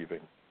basket weaving.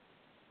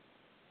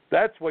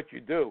 That's what you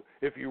do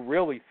if you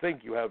really think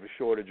you have a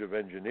shortage of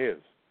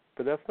engineers.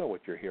 But that's not what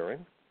you're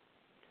hearing.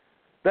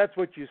 That's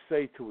what you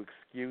say to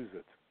excuse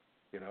it.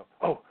 You know,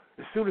 oh,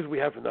 as soon as we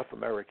have enough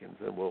Americans,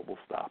 then we'll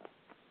stop.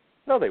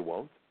 No, they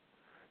won't.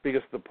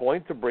 Because the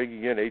point of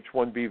bringing in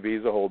H-1B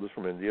visa holders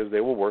from India is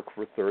they will work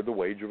for a third the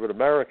wage of an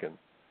American,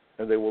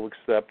 and they will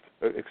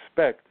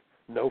expect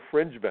no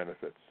fringe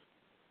benefits.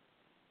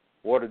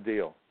 What a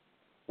deal.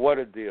 What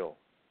a deal.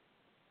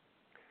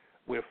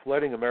 We're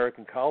flooding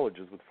American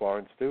colleges with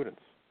foreign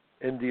students.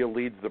 India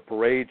leads the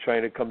parade.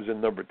 China comes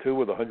in number 2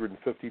 with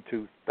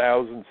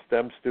 152,000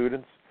 STEM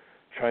students.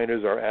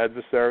 China's our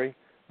adversary.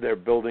 They're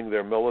building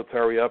their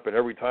military up, and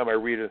every time I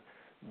read a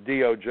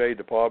DOJ,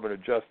 Department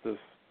of Justice,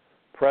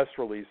 press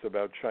release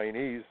about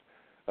Chinese,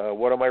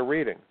 what am I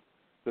reading?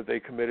 That they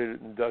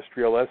committed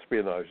industrial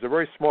espionage. They're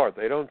very smart.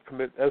 They don't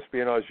commit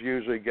espionage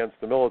usually against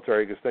the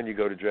military because then you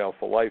go to jail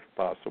for life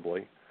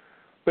possibly.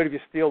 But if you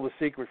steal the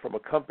secret from a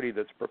company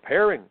that's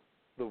preparing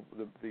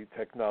the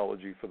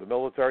technology for the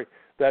military,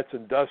 that's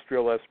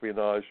industrial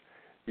espionage.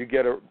 You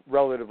get a,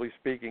 relatively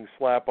speaking,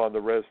 slap on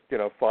the wrist,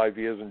 5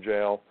 years in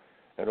jail,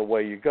 and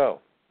away you go.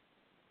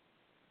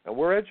 And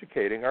we're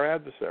educating our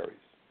adversaries.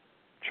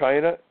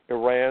 China,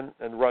 Iran,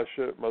 and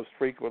Russia most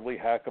frequently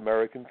hack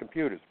American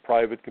computers,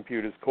 private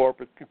computers,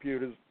 corporate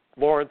computers,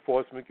 law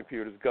enforcement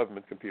computers,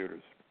 government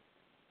computers.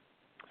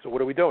 So what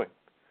are we doing?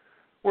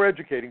 We're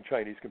educating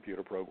Chinese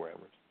computer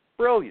programmers.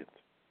 Brilliant.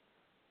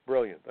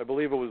 Brilliant. I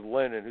believe it was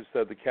Lenin who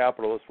said the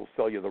capitalists will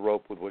sell you the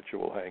rope with which you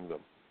will hang them.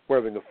 We're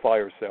having a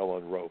fire sale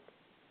on rope.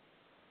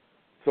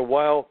 So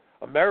while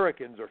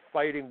Americans are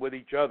fighting with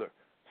each other,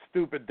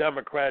 stupid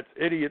Democrats,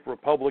 idiot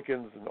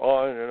Republicans, and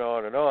on and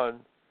on and on,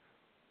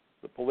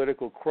 the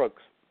political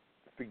crooks,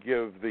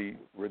 forgive the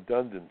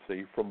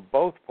redundancy, from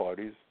both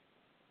parties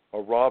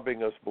are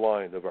robbing us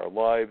blind of our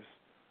lives,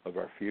 of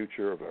our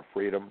future, of our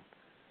freedom,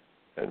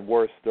 and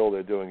worse still,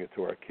 they're doing it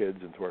to our kids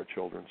and to our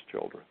children's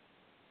children.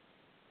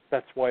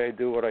 That's why I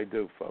do what I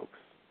do, folks,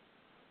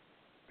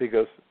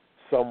 because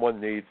someone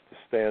needs to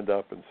stand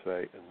up and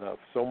say enough.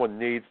 Someone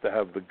needs to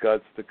have the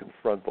guts to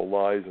confront the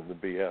lies and the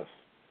BS,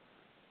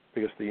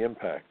 because the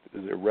impact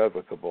is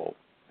irrevocable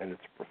and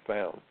it's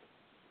profound.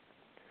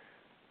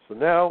 So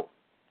now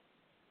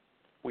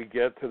we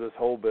get to this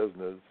whole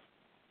business.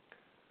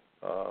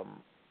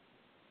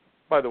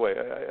 By the way,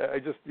 I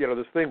just,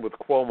 this thing with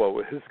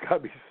Cuomo has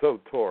got me so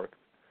torqued.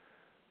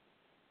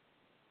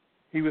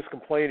 He was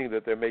complaining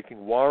that they're making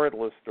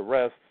warrantless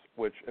arrests,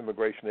 which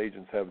immigration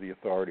agents have the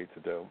authority to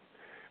do.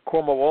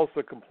 Cuomo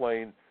also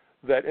complained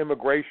that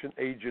immigration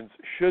agents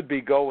should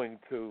be going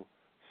to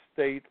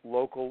state,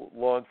 local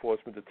law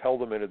enforcement to tell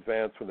them in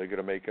advance when they're going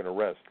to make an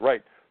arrest.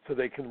 Right, so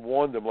they can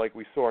warn them like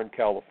we saw in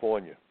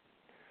California.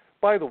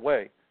 By the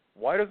way,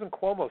 why doesn't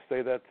Cuomo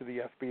say that to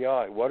the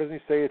FBI? Why doesn't he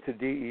say it to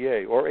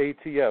DEA or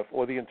ATF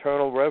or the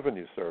Internal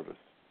Revenue Service?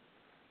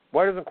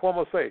 Why doesn't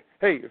Cuomo say,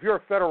 hey, if you're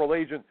a federal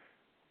agent,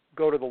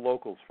 go to the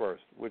locals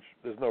first, which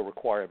there's no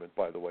requirement,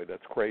 by the way.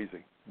 That's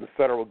crazy. The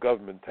federal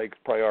government takes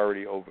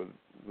priority over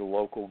the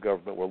local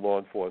government where law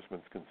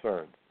enforcement is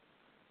concerned.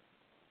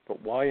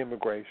 But why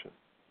immigration?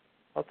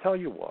 I'll tell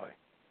you why.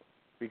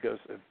 Because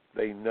if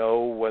they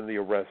know when the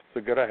arrests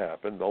are going to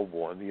happen, they'll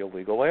warn the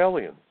illegal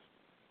aliens.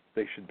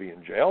 They should be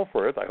in jail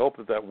for it. I hope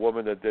that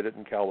woman that did it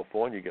in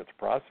California gets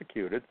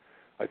prosecuted.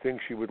 I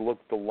think she would look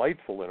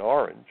delightful in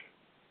orange.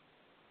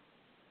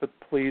 But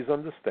please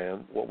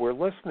understand what we're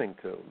listening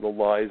to, the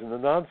lies and the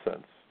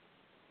nonsense.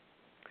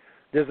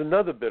 There's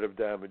another bit of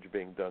damage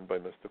being done by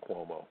Mr.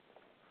 Cuomo.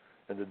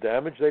 And the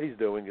damage that he's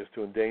doing is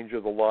to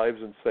endanger the lives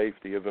and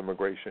safety of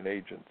immigration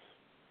agents.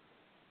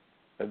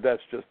 And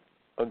that's just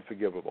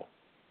unforgivable.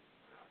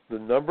 The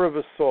number of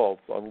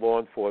assaults on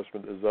law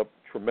enforcement is up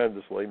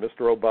tremendously.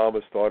 Mr. Obama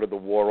started the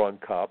war on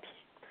cops,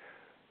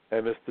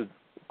 and Mr.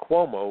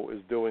 Cuomo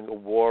is doing a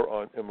war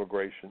on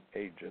immigration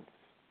agents.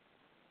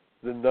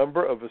 The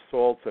number of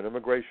assaults on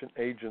immigration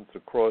agents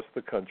across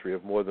the country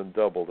have more than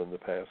doubled in the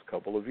past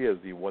couple of years.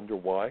 Do you wonder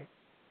why?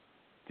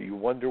 Do you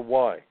wonder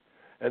why?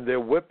 And they're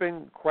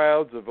whipping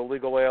crowds of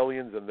illegal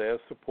aliens and their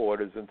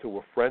supporters into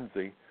a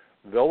frenzy,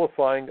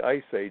 vilifying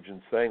ICE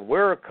agents, saying,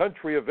 we're a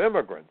country of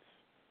immigrants.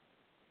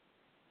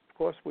 Of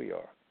course we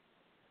are.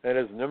 And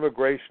as an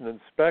immigration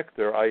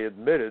inspector, I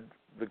admitted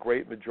the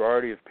great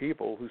majority of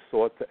people who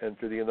sought to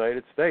enter the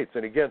United States.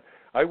 And again,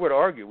 I would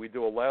argue we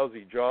do a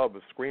lousy job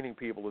of screening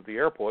people at the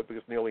airport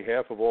because nearly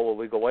half of all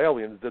illegal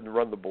aliens didn't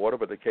run the border,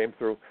 but they came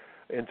through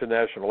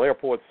international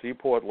airports,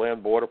 seaport,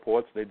 land border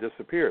ports, and they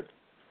disappeared.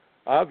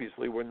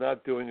 Obviously, we're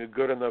not doing a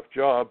good enough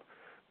job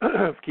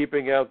of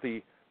keeping out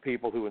the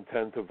people who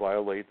intend to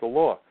violate the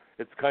law.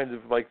 It's kind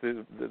of like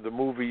the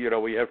movie,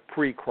 we have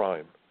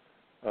pre-crime.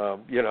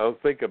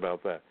 Think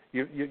about that.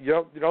 You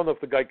don't know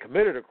if the guy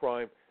committed a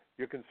crime.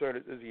 You're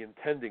concerned, is he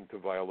intending to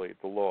violate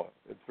the law?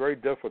 It's very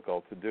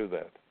difficult to do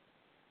that.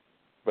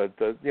 But,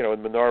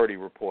 in Minority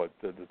Report,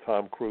 the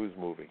Tom Cruise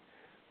movie,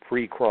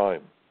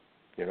 pre-crime,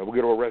 we're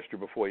going to arrest you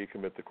before you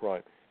commit the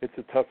crime. It's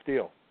a tough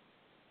deal.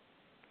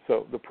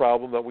 So the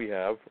problem that we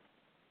have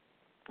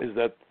is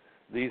that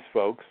these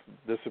folks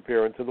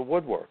disappear into the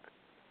woodwork,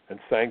 and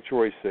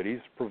sanctuary cities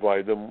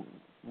provide them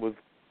with,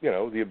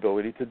 the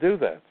ability to do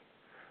that.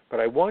 But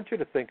I want you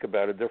to think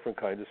about a different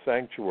kind of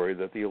sanctuary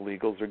that the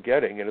illegals are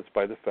getting, and it's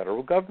by the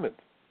federal government.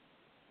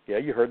 Yeah,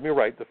 you heard me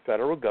right. The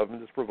federal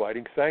government is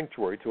providing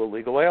sanctuary to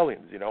illegal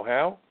aliens. You know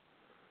how?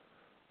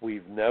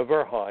 We've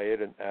never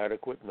hired an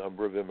adequate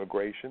number of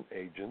immigration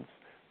agents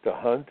to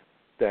hunt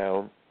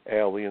down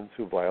aliens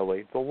who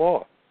violate the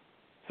law.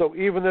 So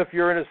even if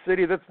you're in a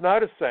city that's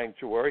not a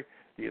sanctuary,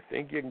 do you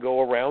think you can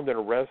go around and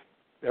arrest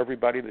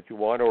everybody that you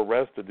want to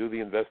arrest or do the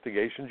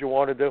investigations you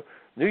want to do.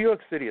 New York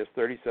City has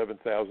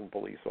 37,000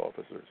 police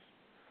officers.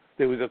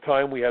 There was a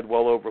time we had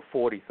well over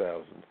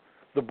 40,000.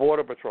 The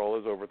Border Patrol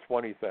has over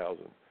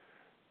 20,000.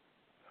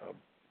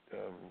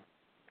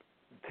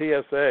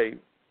 TSA,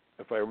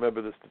 if I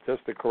remember the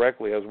statistic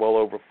correctly, has well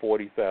over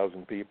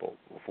 40,000 people,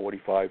 or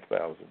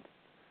 45,000.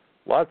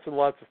 Lots and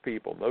lots of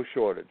people, no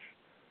shortage.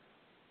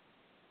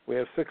 We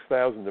have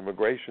 6,000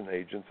 immigration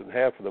agents, and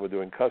half of them are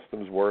doing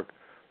customs work.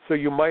 So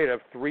you might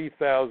have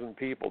 3,000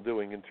 people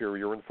doing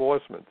interior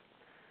enforcement.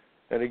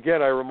 And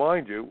again, I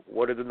remind you,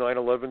 what did the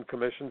 9/11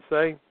 Commission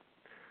say?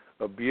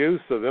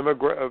 Abuse of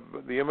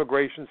the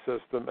immigration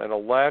system and a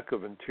lack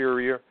of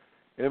interior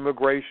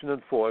immigration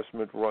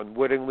enforcement were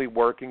unwittingly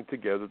working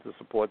together to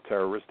support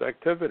terrorist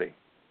activity.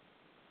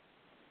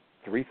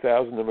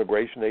 3,000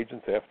 immigration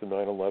agents after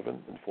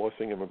 9/11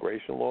 enforcing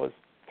immigration laws?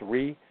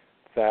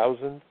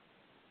 3,000?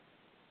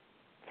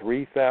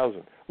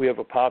 3,000. We have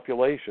a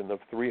population of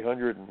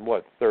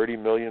 30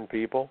 million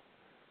people.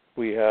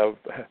 We have,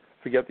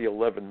 forget the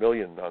 11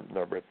 million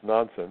number, it's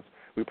nonsense.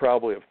 We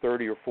probably have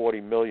 30 or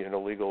 40 million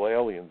illegal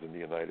aliens in the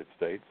United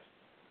States.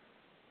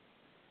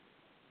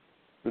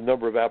 The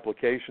number of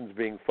applications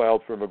being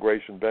filed for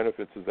immigration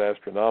benefits is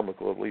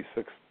astronomical, at least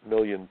 6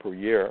 million per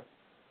year.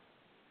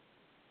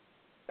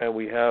 And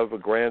we have a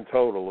grand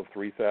total of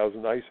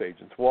 3,000 ICE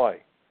agents.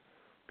 Why?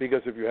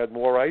 Because if you had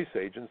more ICE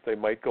agents, they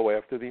might go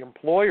after the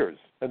employers.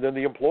 And then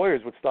the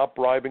employers would stop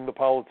bribing the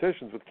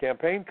politicians with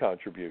campaign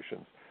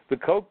contributions. The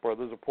Koch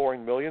brothers are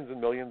pouring millions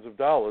and millions of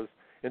dollars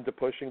into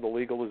pushing the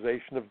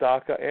legalization of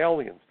DACA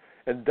aliens.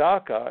 And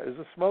DACA is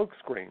a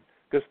smokescreen,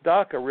 because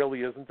DACA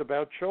really isn't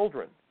about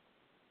children.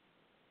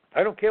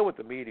 I don't care what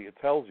the media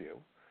tells you.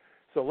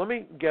 So let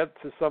me get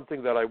to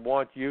something that I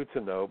want you to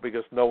know,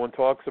 because no one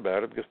talks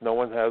about it, because no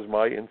one has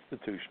my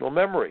institutional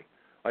memory.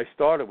 I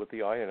started with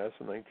the INS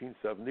in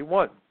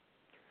 1971.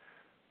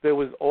 There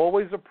was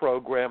always a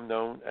program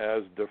known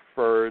as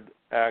deferred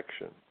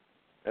action,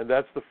 and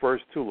that's the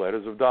first two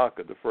letters of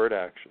DACA, deferred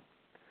action.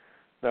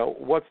 Now,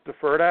 what's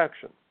deferred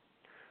action?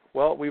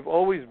 Well, we've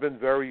always been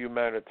very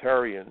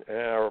humanitarian in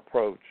our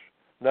approach,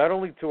 not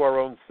only to our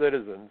own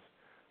citizens,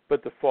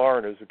 but to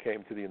foreigners who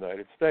came to the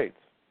United States.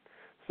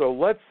 So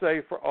let's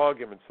say, for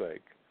argument's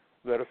sake,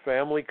 that a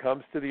family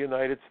comes to the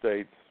United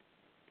States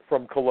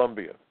from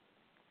Colombia,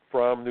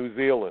 from New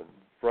Zealand,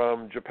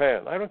 from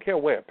Japan. I don't care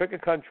where. Pick a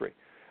country.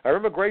 Our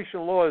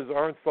immigration laws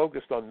aren't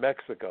focused on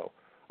Mexico.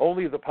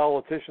 Only the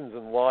politicians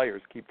and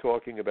liars keep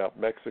talking about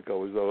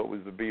Mexico as though it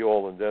was the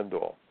be-all and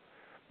end-all.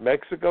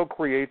 Mexico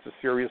creates a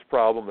serious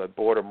problem. That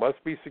border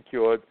must be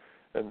secured,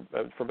 and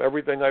from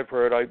everything I've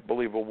heard, I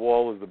believe a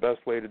wall is the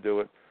best way to do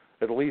it,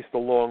 at least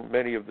along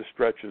many of the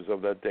stretches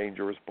of that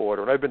dangerous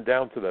border. And I've been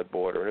down to that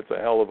border, and it's a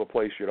hell of a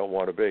place you don't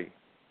want to be.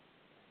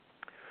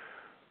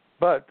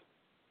 But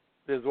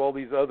there's all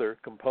these other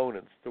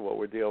components to what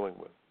we're dealing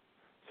with.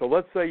 So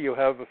let's say you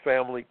have a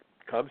family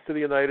comes to the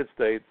United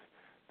States,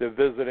 they're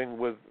visiting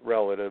with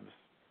relatives,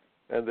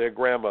 and their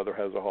grandmother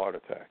has a heart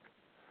attack.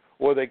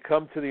 Or they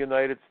come to the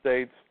United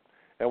States,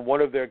 and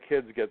one of their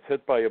kids gets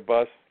hit by a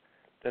bus,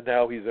 and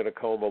now he's in a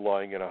coma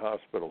lying in a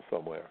hospital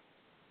somewhere.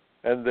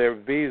 And their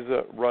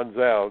visa runs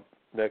out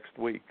next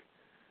week.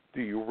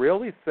 Do you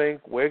really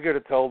think we're going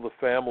to tell the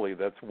family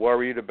that's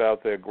worried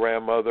about their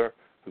grandmother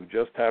who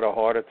just had a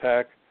heart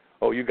attack,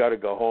 oh, you got to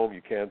go home,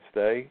 you can't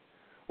stay?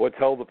 Or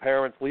tell the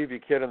parents, leave your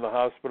kid in the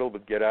hospital,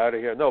 but get out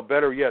of here? No,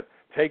 better yet,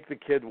 take the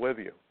kid with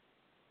you.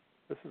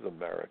 This is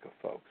America,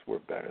 folks. We're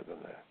better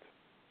than that.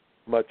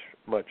 Much,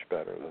 much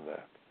better than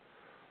that.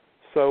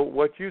 So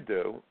what you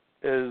do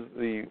is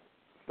the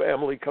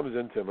family comes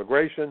into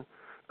immigration.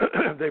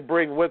 They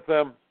bring with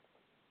them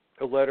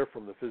a letter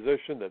from the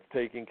physician that's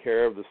taking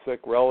care of the sick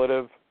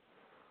relative,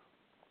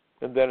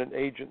 and then an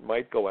agent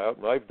might go out,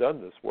 and I've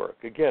done this work.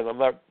 Again,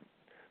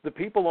 the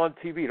people on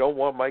TV don't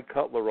want Mike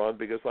Cutler on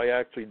because I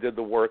actually did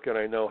the work and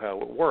I know how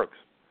it works.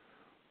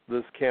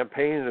 This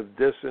campaign of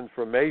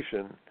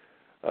disinformation,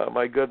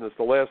 my goodness,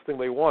 the last thing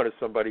they want is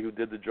somebody who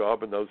did the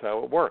job and knows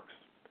how it works.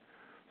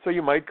 So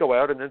you might go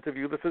out and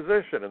interview the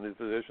physician, and the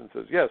physician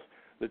says, yes,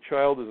 the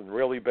child is in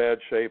really bad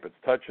shape, it's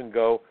touch and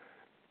go.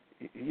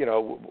 You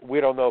know, we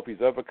don't know if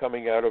he's ever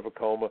coming out of a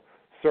coma.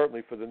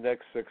 Certainly for the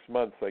next 6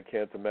 months, I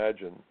can't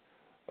imagine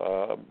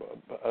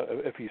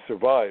if he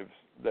survives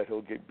that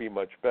he'll be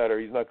much better.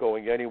 He's not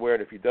going anywhere,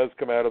 and if he does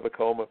come out of the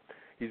coma,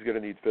 he's going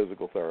to need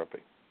physical therapy.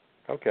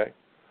 Okay.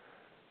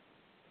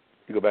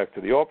 You go back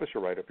to the office,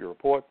 you write up your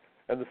report,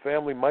 and the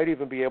family might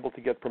even be able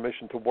to get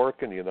permission to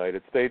work in the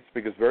United States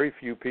because very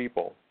few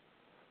people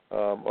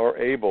are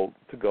able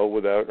to go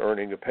without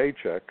earning a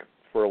paycheck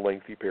for a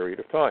lengthy period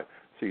of time.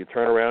 So you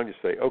turn around, you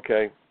say,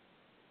 okay,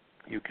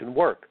 you can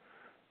work.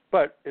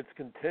 But it's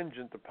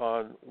contingent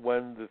upon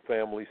when the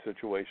family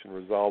situation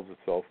resolves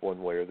itself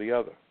one way or the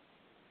other.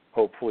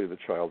 Hopefully the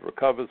child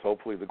recovers.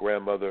 Hopefully the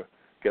grandmother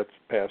gets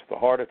past the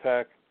heart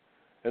attack.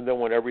 And then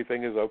when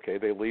everything is okay,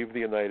 they leave the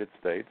United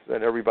States,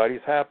 and everybody's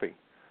happy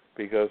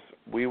because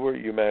we were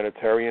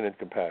humanitarian and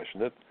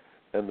compassionate,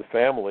 and the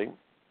family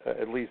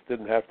at least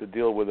didn't have to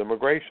deal with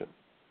immigration.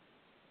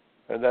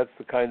 And that's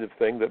the kind of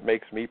thing that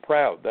makes me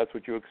proud. That's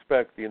what you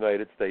expect the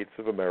United States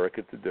of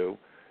America to do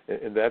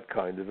in that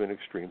kind of an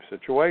extreme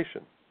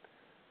situation.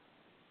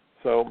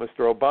 So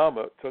Mr.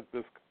 Obama took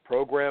this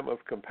program of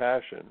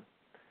compassion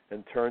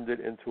and turned it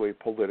into a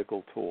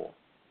political tool.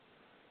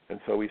 And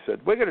so he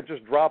said, we're going to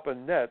just drop a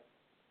net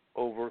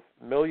over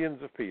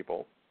millions of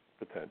people,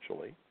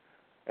 potentially,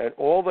 and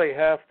all they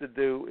have to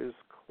do is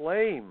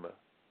claim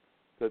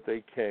that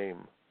they came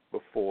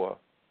before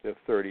their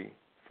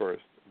 31st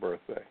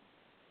birthday.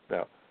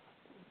 Now,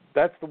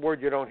 that's the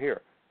word you don't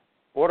hear.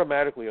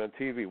 Automatically on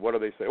TV, what do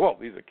they say? Well,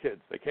 these are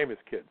kids. They came as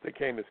kids. They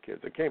came as kids.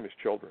 They came as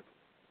children.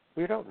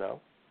 We don't know.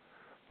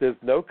 There's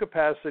no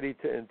capacity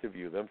to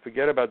interview them.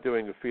 Forget about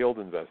doing a field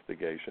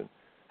investigation.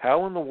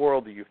 How in the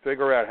world do you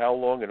figure out how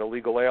long an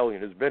illegal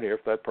alien has been here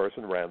if that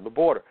person ran the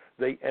border?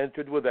 They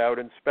entered without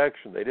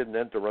inspection. They didn't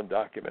enter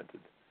undocumented.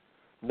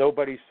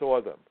 Nobody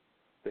saw them.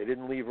 They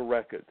didn't leave a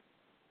record.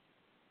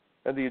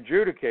 And the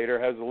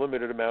adjudicator has a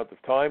limited amount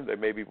of time. They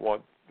maybe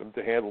want them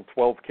to handle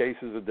 12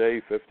 cases a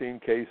day, 15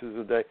 cases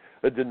a day.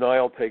 A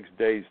denial takes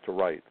days to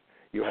write.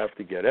 You have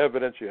to get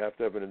evidence. You have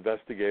to have an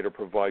investigator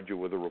provide you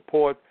with a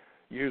report.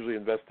 Usually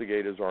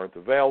investigators aren't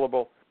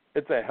available.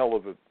 It's a hell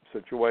of a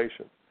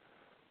situation.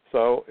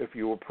 So if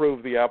you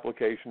approve the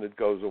application, it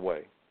goes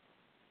away.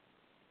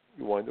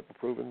 You wind up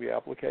approving the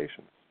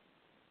applications.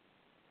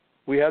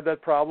 We had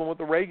that problem with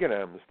the Reagan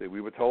amnesty.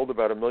 We were told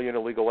about 1 million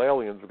illegal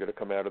aliens were going to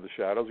come out of the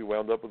shadows. We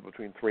wound up with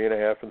between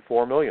 3.5 and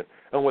 4 million.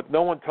 And what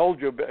no one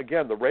told you,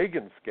 again, the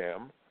Reagan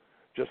scam,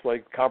 just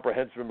like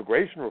comprehensive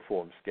immigration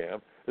reform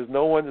scam, is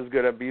no one is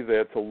going to be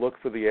there to look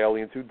for the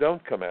aliens who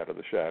don't come out of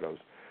the shadows.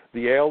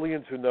 The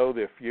aliens who know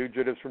they're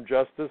fugitives from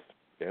justice,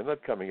 they're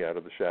not coming out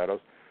of the shadows,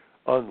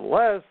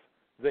 unless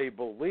they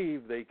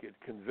believe they could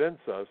convince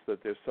us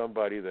that there's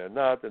somebody they're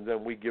not, and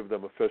then we give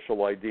them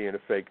official ID and a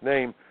fake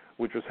name,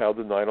 which was how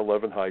the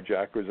 9/11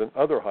 hijackers and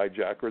other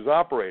hijackers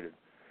operated.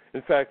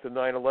 In fact, the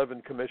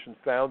 9/11 Commission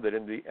found that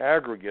in the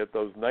aggregate,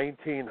 those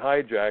 19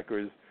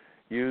 hijackers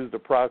used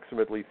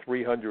approximately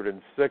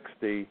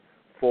 360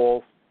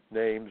 false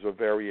names or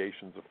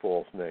variations of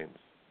false names.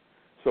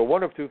 So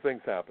one of two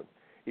things happened.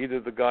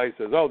 Either the guy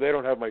says, oh, they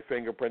don't have my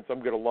fingerprints, I'm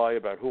going to lie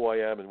about who I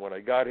am and when I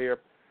got here,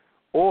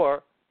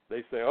 or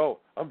they say, oh,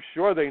 I'm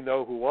sure they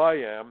know who I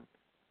am,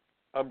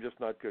 I'm just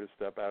not going to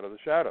step out of the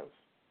shadows.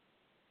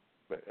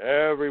 But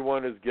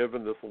everyone is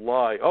given this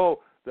lie.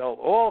 Oh, they'll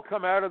all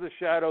come out of the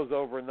shadows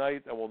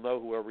overnight and we'll know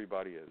who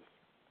everybody is.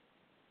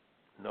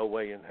 No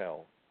way in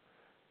hell.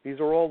 These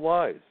are all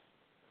lies.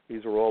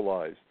 These are all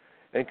lies.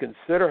 And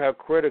consider how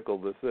critical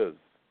this is.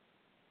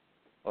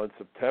 On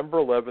September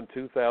 11,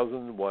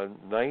 2001,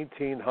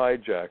 19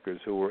 hijackers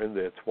who were in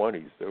their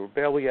 20s, they were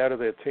barely out of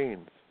their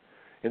teens,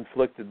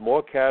 inflicted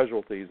more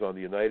casualties on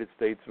the United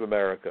States of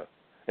America,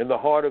 in the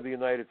heart of the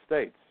United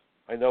States.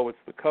 I know it's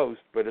the coast,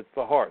 but it's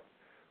the heart.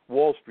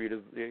 Wall Street is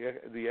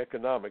the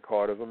economic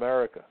heart of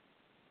America.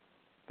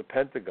 The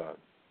Pentagon,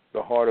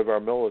 the heart of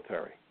our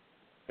military.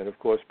 And, of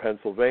course,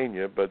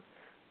 Pennsylvania, but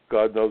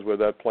God knows where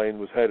that plane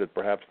was headed,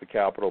 perhaps the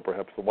Capitol,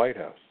 perhaps the White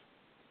House.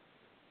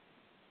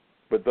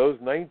 But those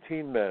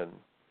 19 men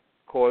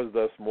caused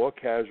us more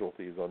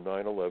casualties on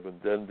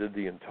 9/11 than did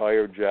the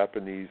entire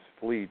Japanese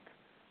fleet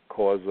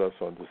cause us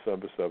on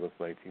December 7th,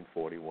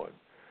 1941.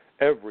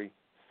 Every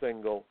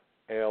single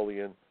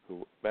alien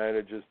who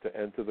manages to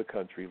enter the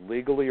country,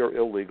 legally or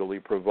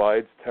illegally,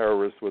 provides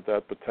terrorists with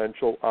that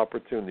potential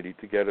opportunity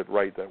to get it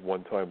right that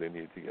one time they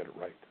need to get it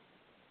right.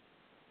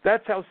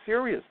 That's how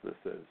serious this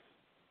is.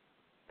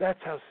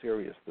 That's how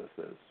serious this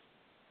is.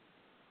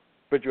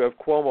 But you have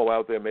Cuomo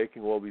out there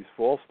making all these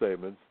false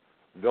statements,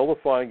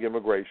 vilifying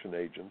immigration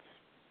agents,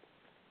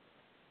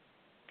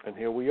 and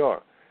here we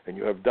are. And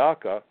you have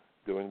DACA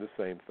doing the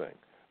same thing.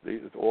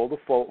 It's all the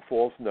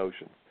false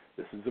notions.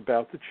 This is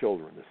about the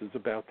children. This is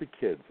about the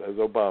kids, as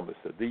Obama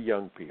said, the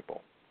young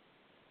people.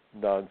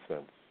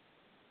 Nonsense.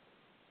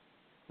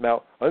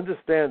 Now,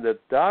 understand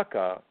that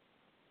DACA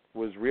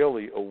was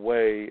really a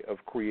way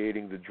of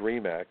creating the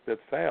DREAM Act that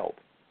failed.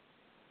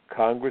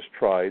 Congress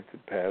tried to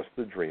pass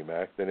the DREAM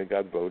Act, and it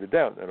got voted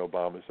down. And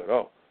Obama said,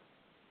 oh,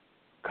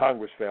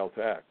 Congress failed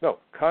to act. No,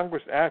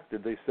 Congress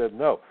acted. They said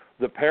no.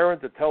 The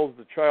parent that tells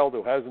the child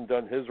who hasn't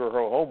done his or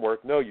her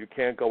homework, no, you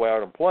can't go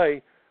out and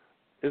play,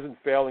 isn't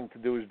failing to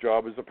do his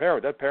job as a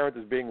parent. That parent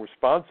is being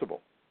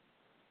responsible,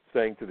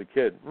 saying to the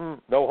kid,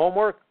 no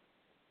homework?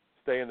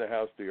 Stay in the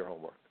house, do your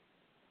homework.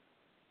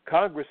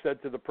 Congress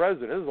said to the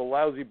president, this is a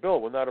lousy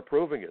bill, we're not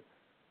approving it.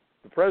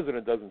 The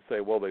president doesn't say,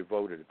 well, they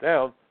voted it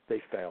down.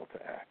 They failed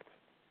to act.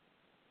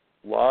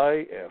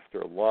 Lie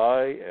after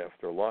lie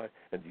after lie.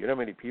 And do you know how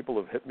many people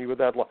have hit me with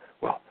that lie?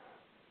 Well,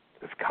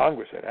 if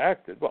Congress had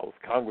acted, if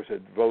Congress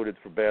had voted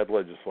for bad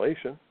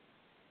legislation.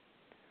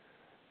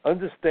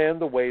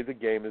 Understand the way the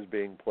game is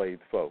being played,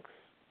 folks.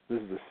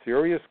 This is a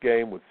serious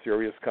game with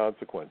serious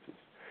consequences.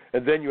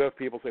 And then you have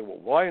people saying, well,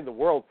 why in the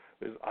world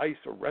is ICE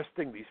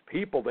arresting these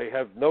people? They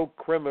have no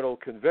criminal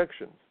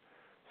convictions.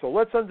 So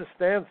let's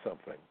understand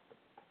something.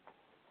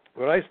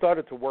 When I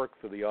started to work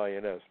for the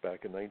INS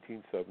back in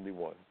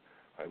 1971,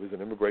 I was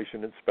an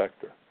immigration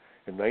inspector,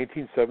 In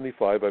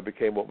 1975, I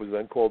became what was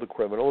then called a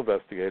criminal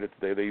investigator.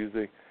 Today they use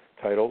the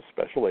title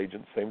special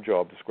agent, same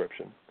job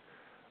description.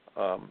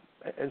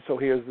 And so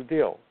here's the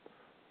deal.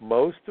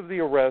 Most of the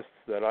arrests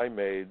that I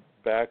made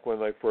back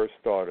when I first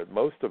started,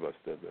 most of us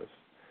did this,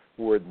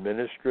 were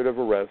administrative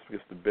arrests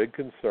because the big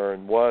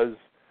concern was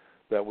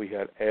that we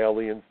had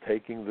aliens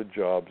taking the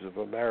jobs of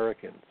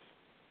Americans.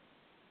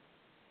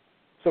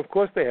 So of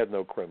course they had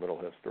no criminal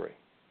history.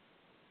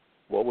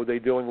 What were they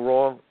doing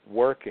wrong?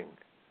 Working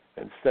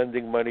and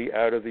sending money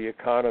out of the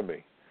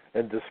economy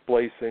and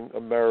displacing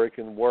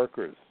American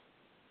workers.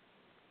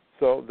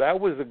 So that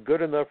was a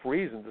good enough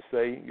reason to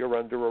say, you're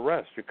under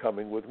arrest, you're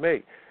coming with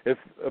me. If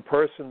a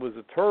person was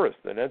a tourist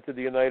and entered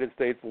the United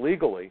States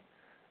legally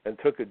and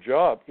took a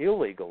job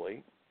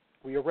illegally,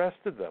 we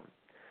arrested them.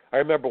 I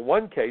remember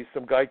one case,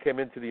 some guy came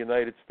into the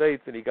United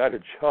States and he got a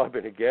job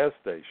in a gas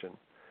station,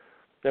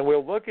 and we're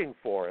looking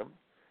for him,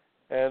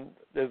 and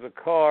there's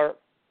a car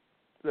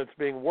that's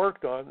being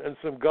worked on, and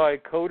some guy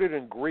coated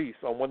in grease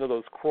on one of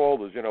those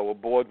crawlers, a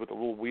board with the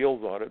little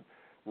wheels on it,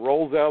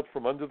 rolls out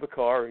from under the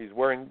car. He's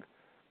wearing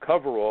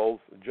coveralls,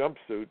 a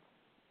jumpsuit,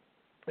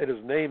 and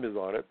his name is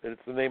on it, and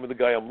it's the name of the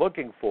guy I'm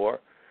looking for.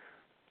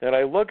 And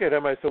I look at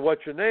him, I said,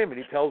 what's your name?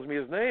 And he tells me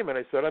his name, and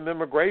I said, I'm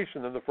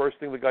immigration. And the first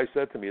thing the guy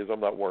said to me is, I'm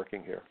not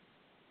working here.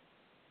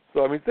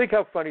 So, think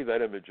how funny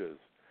that image is.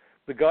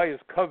 The guy is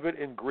covered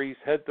in grease,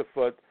 head to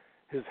foot.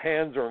 His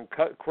hands are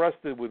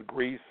crusted with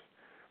grease.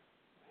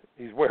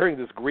 He's wearing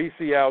this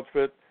greasy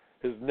outfit.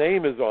 His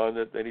name is on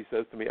it, and he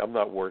says to me, I'm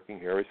not working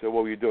here. I said,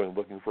 what were you doing,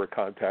 looking for a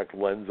contact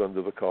lens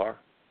under the car?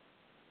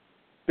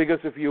 Because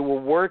if you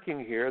were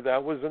working here,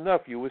 that was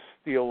enough. You were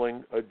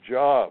stealing a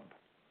job.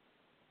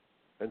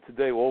 And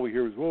today all we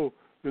hear is, oh,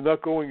 they're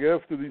not going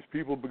after these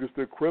people because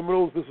they're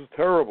criminals. This is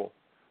terrible.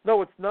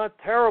 No, it's not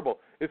terrible.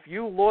 If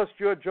you lost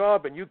your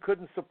job and you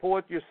couldn't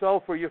support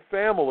yourself or your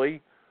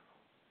family,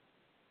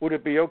 would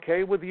it be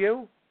okay with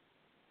you?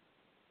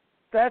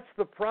 That's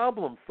the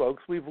problem,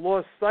 folks. We've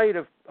lost sight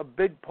of a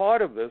big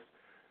part of this.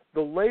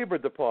 The Labor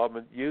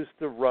Department used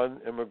to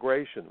run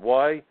immigration.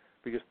 Why?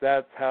 Because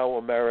that's how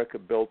America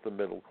built the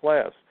middle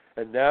class.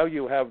 And now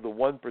you have the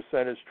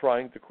 1%ers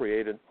trying to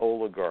create an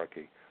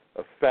oligarchy,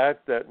 a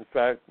fact that, in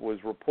fact, was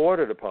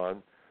reported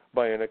upon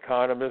by an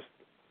economist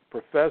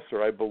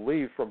professor, I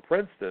believe, from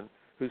Princeton,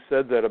 who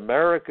said that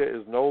America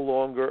is no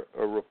longer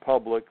a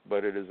republic,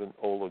 but it is an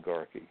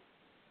oligarchy.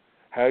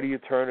 How do you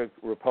turn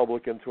a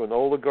republic into an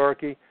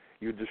oligarchy?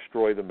 You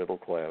destroy the middle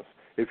class.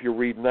 If you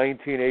read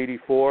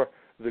 1984,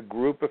 the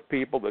group of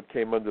people that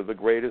came under the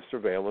greatest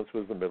surveillance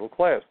was the middle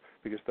class,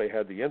 because they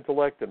had the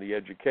intellect and the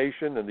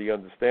education and the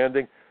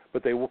understanding,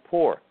 but they were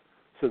poor.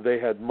 So they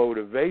had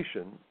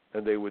motivation,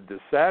 and they were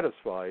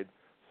dissatisfied,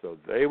 so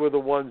they were the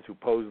ones who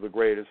posed the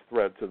greatest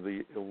threat to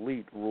the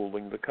elite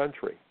ruling the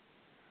country.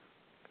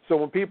 So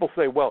when people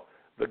say, well,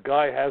 the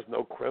guy has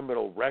no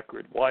criminal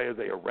record, why are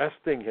they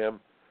arresting him?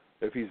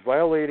 If he's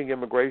violating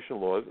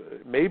immigration laws,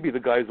 maybe the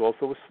guy's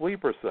also a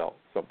sleeper cell,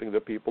 something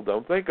that people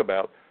don't think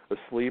about. A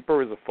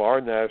sleeper is a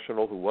foreign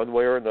national who one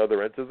way or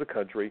another enters the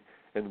country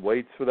and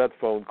waits for that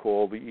phone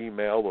call, the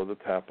email, or the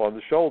tap on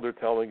the shoulder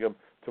telling him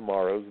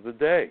tomorrow's the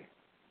day.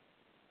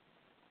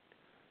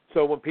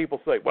 So when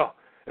people say, well,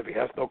 if he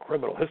has no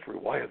criminal history,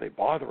 why are they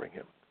bothering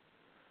him?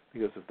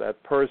 Because if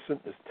that person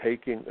is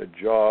taking a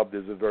job,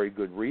 there's a very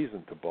good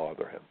reason to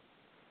bother him.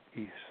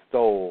 He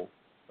stole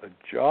a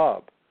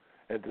job.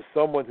 And to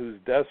someone who's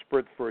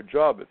desperate for a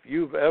job, if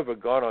you've ever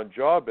gone on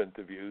job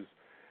interviews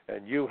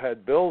and you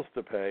had bills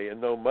to pay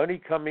and no money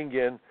coming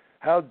in,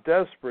 how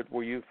desperate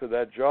were you for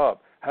that job?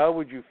 How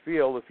would you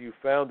feel if you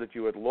found that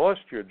you had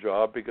lost your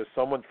job because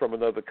someone from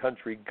another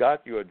country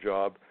got you a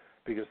job,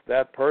 because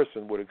that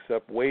person would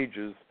accept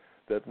wages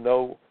that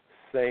no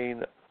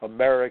sane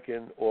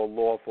American or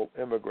lawful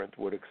immigrant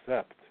would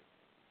accept?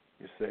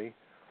 You see?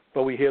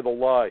 But we hear the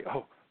lie,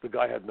 oh, the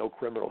guy had no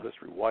criminal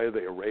history. Why are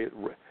they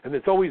and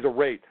it's always a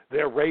rate.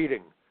 They're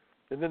raiding.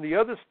 And then the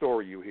other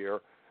story you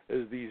hear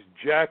is these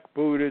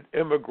jackbooted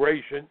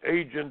immigration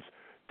agents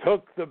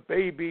took the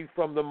baby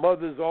from the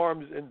mother's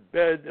arms in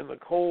bed in the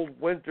cold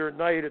winter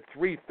night at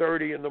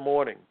 3:30 in the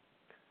morning.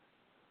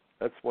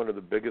 That's one of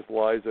the biggest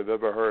lies I've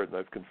ever heard, and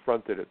I've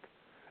confronted it.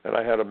 And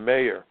I had a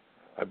mayor,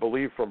 I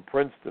believe from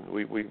Princeton.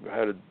 We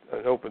had an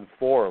open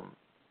forum.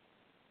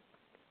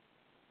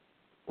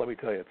 Let me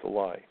tell you, it's a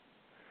lie.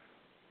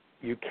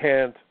 You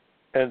can't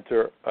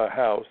enter a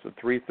house at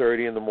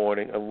 3:30 in the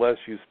morning unless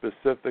you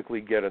specifically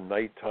get a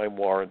nighttime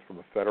warrant from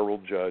a federal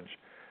judge,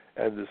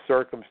 and the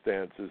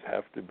circumstances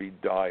have to be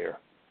dire.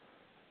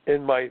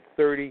 In my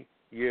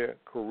 30-year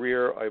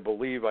career, I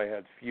believe I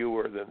had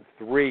fewer than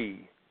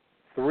three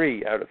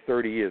out of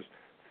 30 years,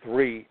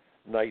 3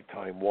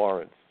 nighttime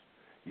warrants.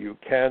 You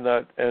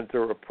cannot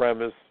enter a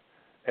premise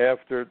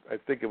after, I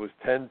think it was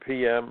 10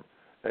 p.m.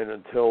 and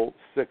until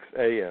 6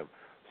 a.m.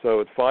 So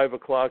at 5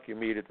 o'clock, you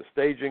meet at the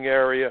staging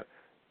area.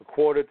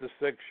 5:45 to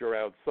 6, you're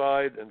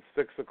outside, and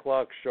 6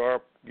 o'clock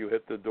sharp, you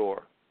hit the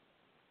door.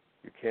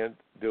 You can't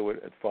do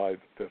it at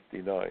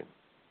 5:59,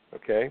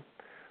 okay?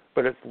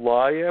 But it's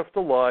lie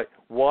after lie.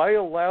 Why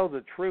allow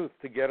the truth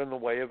to get in the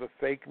way of a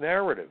fake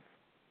narrative?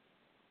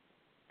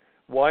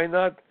 Why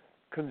not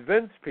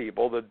convince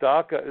people that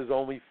DACA is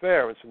only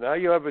fair? And so now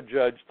you have a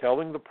judge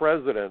telling the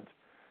president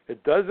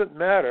it doesn't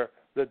matter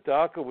that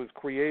DACA was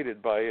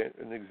created by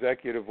an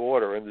executive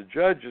order, and the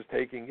judge is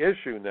taking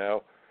issue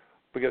now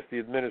because the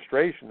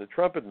administration, the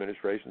Trump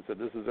administration, said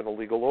this is an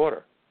illegal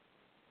order,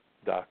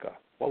 DACA.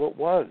 Well, it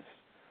was.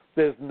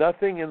 There's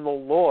nothing in the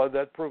law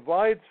that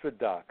provides for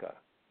DACA.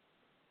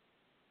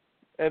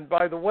 And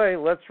by the way,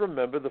 let's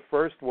remember the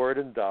first word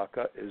in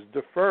DACA is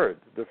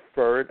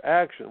deferred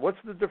action. What's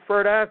the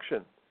deferred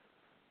action?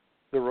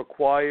 The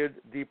required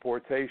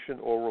deportation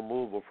or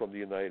removal from the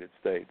United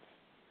States.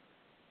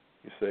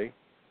 You see?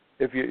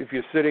 If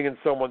you're sitting in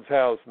someone's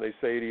house and they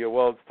say to you,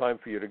 well, it's time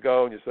for you to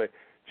go, and you say,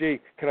 gee,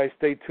 can I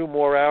stay 2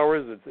 more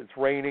hours? It's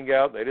raining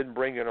out, and they didn't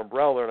bring an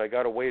umbrella, and I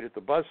got to wait at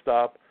the bus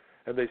stop,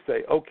 and they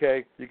say,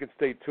 okay, you can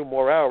stay 2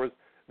 more hours.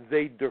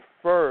 They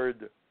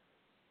deferred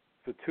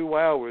for 2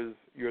 hours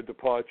your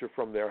departure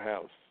from their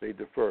house. They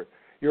deferred.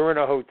 You're in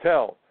a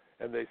hotel,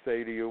 and they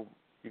say to you,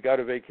 you got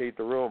to vacate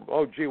the room.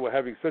 Oh, gee, we're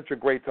having such a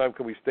great time.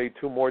 Can we stay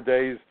 2 more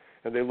days?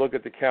 And they look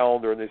at the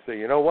calendar, and they say,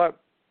 you know what?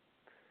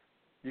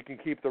 You can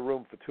keep the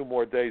room for 2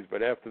 more days,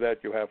 but after that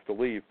you have to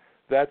leave.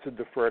 That's a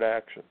deferred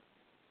action.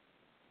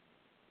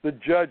 The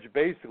judge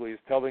basically is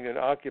telling an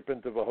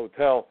occupant of a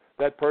hotel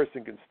that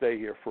person can stay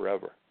here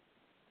forever.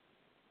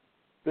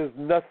 There's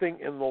nothing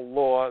in the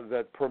law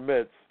that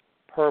permits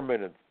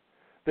permanence.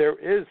 There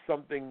is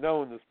something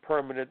known as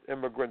permanent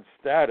immigrant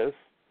status,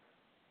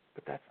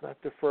 but that's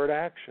not deferred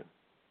action.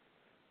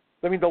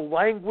 I mean, the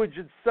language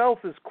itself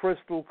is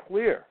crystal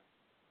clear.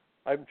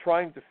 I'm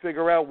trying to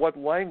figure out what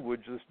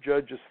language this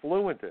judge is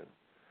fluent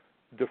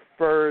in.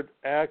 Deferred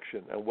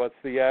action. And what's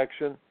the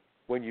action?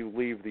 When you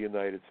leave the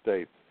United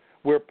States.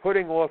 We're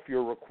putting off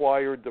your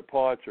required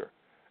departure.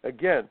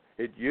 Again,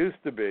 it used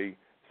to be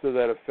so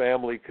that a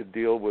family could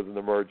deal with an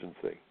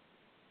emergency.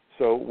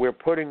 So we're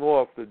putting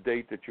off the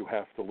date that you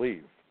have to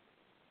leave.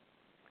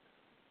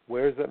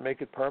 Where does that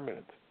make it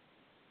permanent?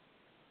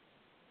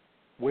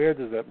 Where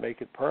does that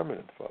make it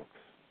permanent, folks?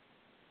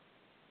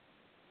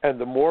 And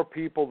the more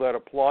people that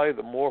apply,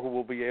 the more who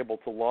will be able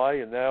to lie.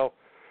 And now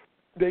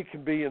they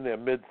can be in their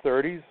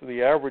mid-30s.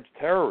 The average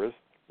terrorist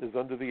is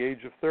under the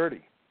age of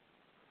 30.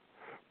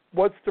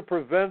 What's to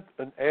prevent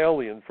an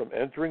alien from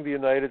entering the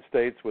United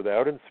States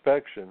without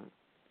inspection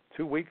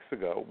 2 weeks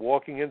ago,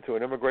 walking into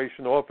an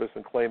immigration office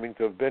and claiming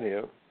to have been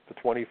here for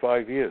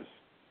 25 years?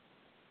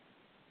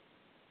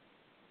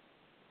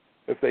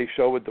 If they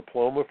show a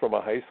diploma from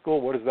a high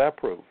school, what does that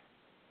prove?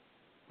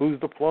 Whose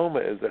diploma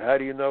is it? How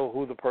do you know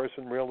who the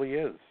person really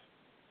is?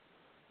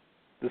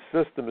 The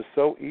system is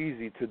so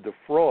easy to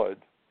defraud,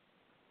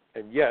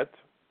 and yet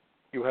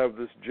you have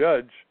this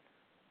judge,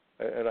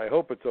 and I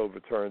hope it's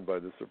overturned by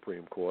the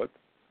Supreme Court.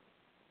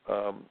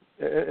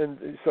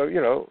 And so, you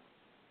know,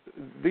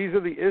 these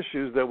are the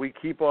issues that we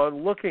keep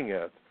on looking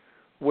at,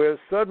 where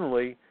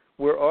suddenly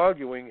we're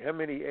arguing how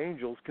many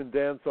angels can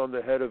dance on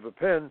the head of a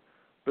pin,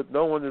 but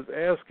no one is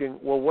asking,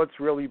 well, what's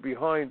really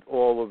behind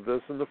all of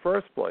this in the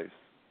first place?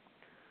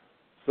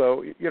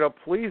 So, you know,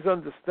 please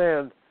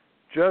understand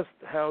just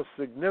how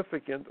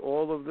significant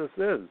all of this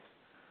is.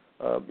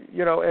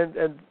 You know,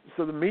 and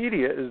so the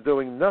media is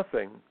doing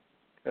nothing,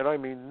 and I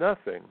mean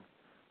nothing,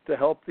 to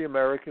help the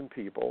American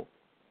people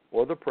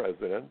or the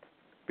president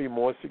be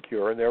more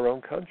secure in their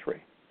own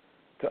country,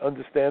 to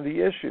understand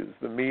the issues.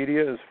 The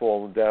media has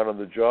fallen down on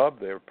the job.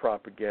 They're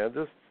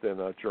propagandists. They're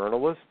not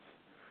journalists.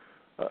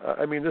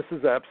 I mean, this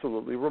is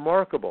absolutely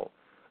remarkable.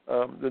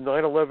 The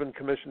 9/11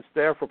 Commission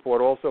staff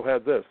report also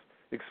had this: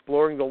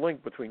 exploring the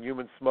link between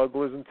human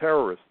smugglers and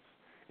terrorists.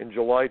 In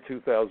July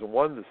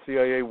 2001, the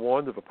CIA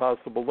warned of a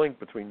possible link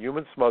between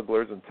human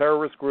smugglers and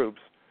terrorist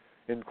groups,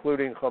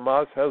 including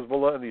Hamas,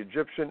 Hezbollah, and the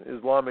Egyptian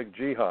Islamic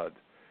Jihad.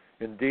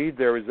 Indeed,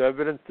 there is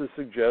evidence to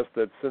suggest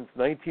that since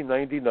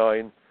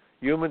 1999,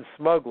 human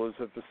smugglers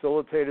have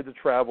facilitated the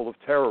travel of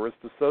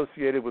terrorists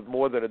associated with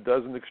more than a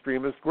dozen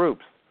extremist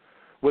groups.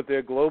 With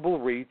their global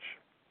reach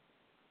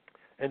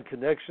and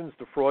connections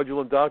to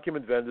fraudulent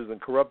document vendors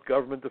and corrupt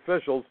government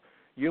officials,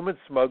 human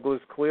smugglers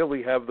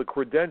clearly have the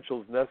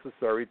credentials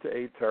necessary to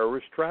aid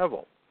terrorist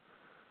travel.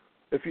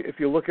 If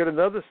you look at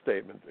another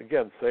statement,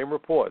 again, same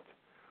report.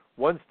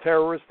 Once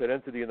terrorists had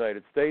entered the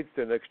United States,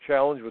 their next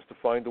challenge was to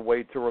find a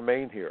way to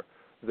remain here.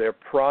 Their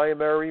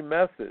primary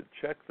method,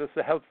 check this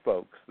out,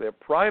 folks, their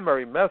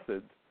primary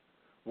method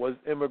was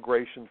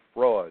immigration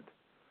fraud.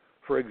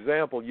 For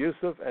example,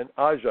 Yusuf and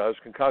Ajaj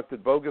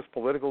concocted bogus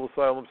political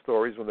asylum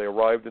stories when they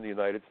arrived in the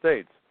United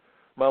States.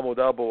 Mahmoud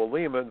Abu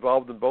Alima,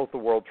 involved in both the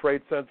World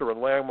Trade Center and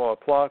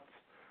landmark plots,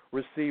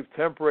 received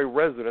temporary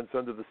residence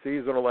under the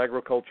Seasonal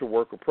Agriculture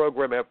Worker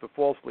Program after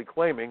falsely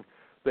claiming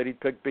that he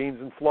picked beans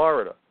in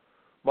Florida.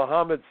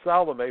 Mohammed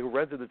Salome, who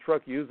rented the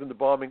truck used in the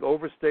bombing,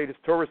 overstayed his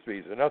tourist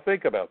visa. Now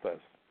think about this.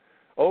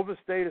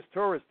 Overstayed his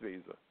tourist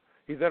visa.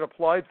 He then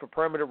applied for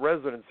permanent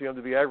residency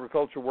under the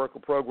Agriculture Worker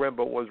Program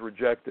but was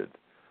rejected.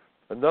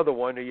 Another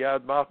one,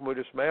 Iyad Mahmoud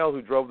Ismail,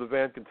 who drove the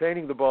van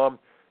containing the bomb,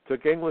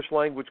 took English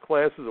language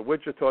classes at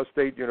Wichita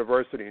State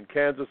University in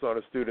Kansas on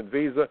a student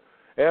visa.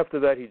 After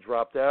that, he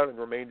dropped out and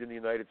remained in the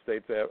United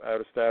States out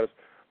of status.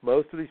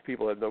 Most of these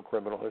people had no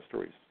criminal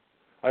histories.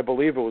 I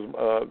believe it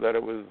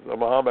was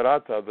Muhammad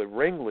Atta, the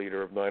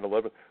ringleader of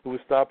 9/11, who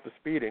was stopped for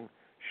speeding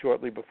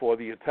shortly before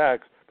the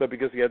attacks, but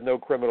because he had no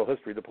criminal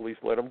history, the police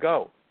let him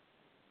go.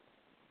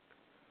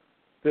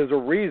 There's a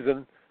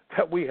reason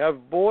that we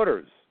have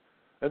borders,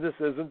 and this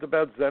isn't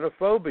about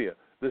xenophobia.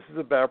 This is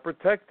about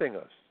protecting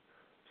us.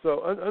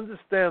 So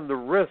understand the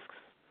risks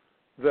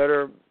that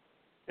are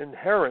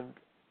inherent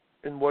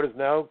in what is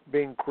now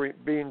being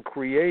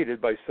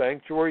created by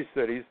sanctuary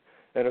cities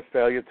and a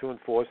failure to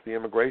enforce the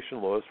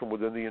immigration laws from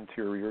within the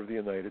interior of the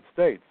United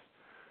States.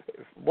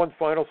 One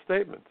final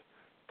statement.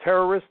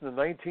 Terrorists in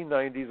the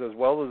 1990s, as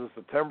well as the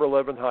September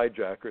 11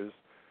 hijackers,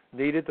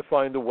 needed to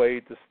find a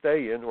way to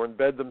stay in or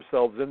embed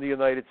themselves in the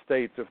United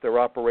States if their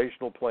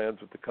operational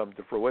plans were to come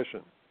to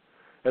fruition.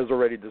 As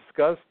already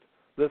discussed,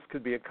 this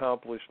could be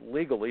accomplished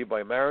legally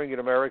by marrying an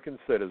American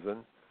citizen,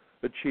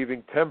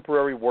 achieving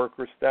temporary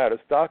worker status.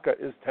 DACA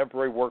is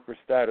temporary worker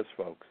status,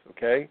 folks,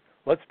 okay?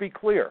 Let's be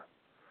clear.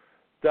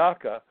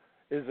 DACA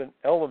is an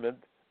element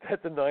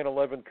that the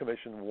 9/11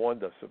 Commission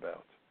warned us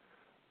about.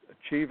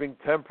 Achieving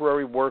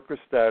temporary worker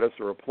status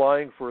or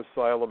applying for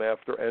asylum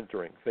after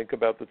entering. Think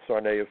about the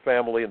Tsarnaev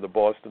family and the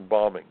Boston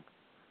bombing,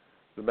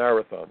 the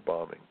Marathon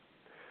bombing.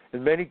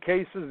 In many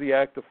cases, the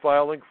act of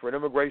filing for an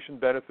immigration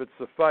benefit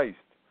sufficed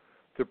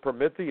to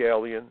permit the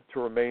alien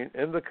to remain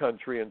in the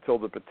country until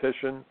the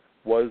petition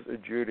was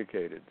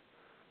adjudicated.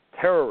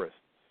 Terrorists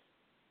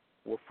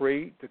were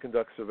free to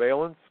conduct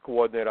surveillance,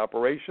 coordinate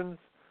operations,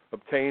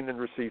 obtain and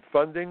receive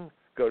funding,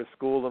 go to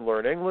school and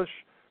learn English,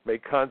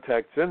 make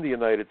contacts in the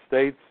United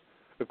States,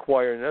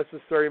 acquire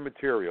necessary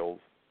materials,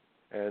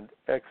 and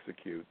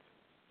execute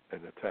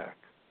an attack.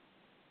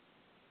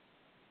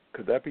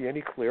 Could that be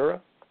any clearer?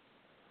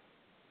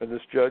 And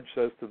this judge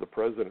says to the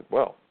president,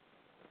 well,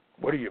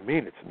 what do you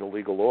mean it's an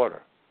illegal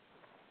order?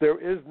 There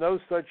is no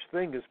such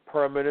thing as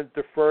permanent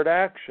deferred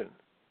action.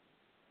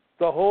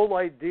 The whole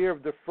idea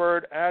of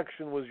deferred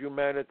action was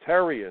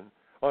humanitarian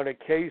on a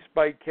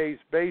case-by-case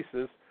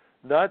basis,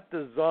 not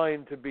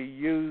designed to be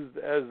used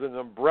as an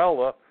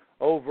umbrella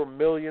over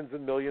millions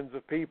and millions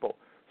of people.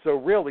 So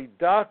really,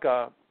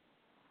 DACA,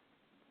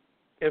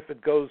 if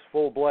it goes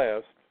full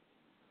blast,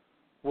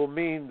 will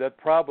mean that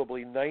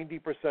probably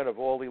 90% of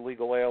all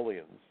illegal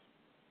aliens,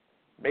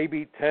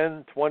 maybe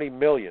 10, 20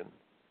 million,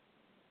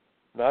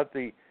 not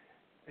the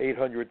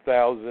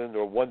 800,000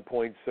 or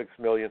 1.6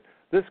 million,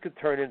 this could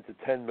turn into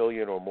 10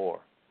 million or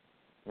more.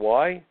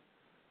 Why?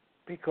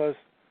 Because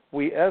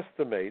we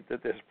estimate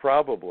that there's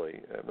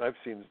probably, and I've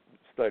seen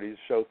studies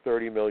show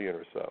 30 million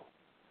or so.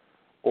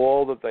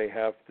 All that they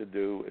have to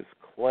do is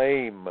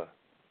claim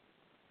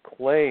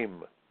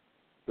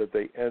that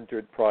they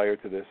entered prior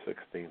to their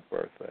 16th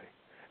birthday.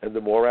 And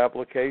the more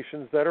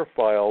applications that are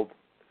filed,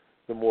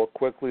 the more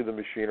quickly the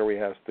machinery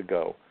has to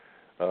go.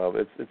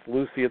 It's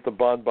Lucy at the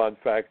Bonbon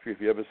Factory.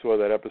 If you ever saw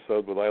that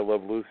episode with I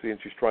Love Lucy, and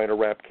she's trying to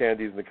wrap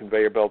candies, and the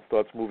conveyor belt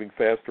starts moving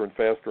faster and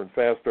faster and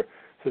faster.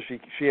 So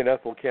she and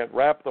Ethel can't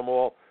wrap them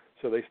all,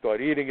 so they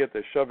start eating it.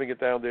 They're shoving it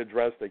down their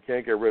dress. They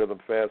can't get rid of them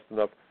fast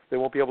enough. They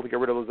won't be able to get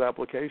rid of those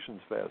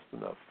applications fast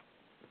enough.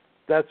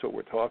 That's what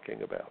we're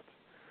talking about.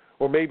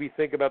 Or maybe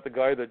think about the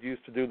guy that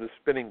used to do the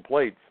spinning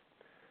plates,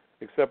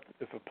 except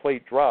if a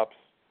plate drops,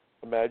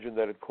 imagine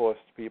that it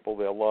costs people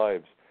their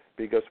lives,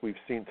 because we've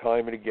seen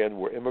time and again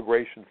where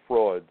immigration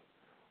fraud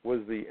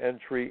was the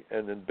entry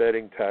and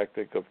embedding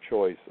tactic of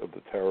choice of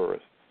the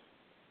terrorists.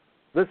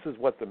 This is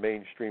what the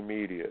mainstream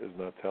media is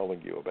not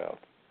telling you about.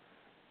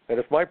 And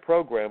if my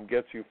program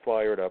gets you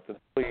fired up, then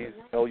please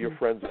tell your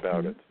friends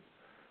about it.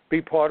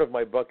 Be part of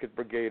my Bucket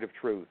Brigade of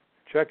Truth.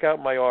 Check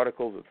out my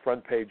articles at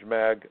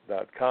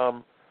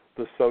frontpagemag.com,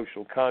 The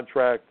Social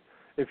Contract.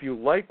 If you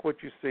like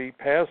what you see,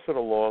 pass it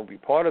along. Be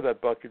part of that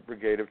Bucket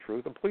Brigade of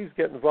Truth, and please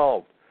get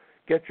involved.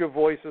 Get your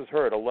voices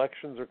heard.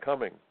 Elections are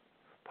coming.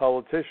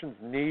 Politicians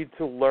need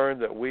to learn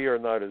that we are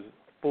not as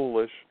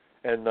foolish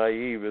and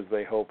naive as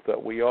they hope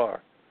that we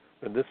are.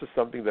 And this is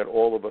something that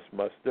all of us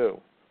must do.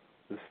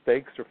 The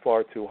stakes are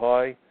far too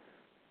high.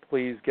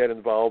 Please get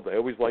involved. I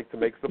always like to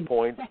make the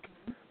point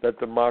that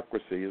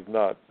democracy is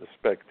not a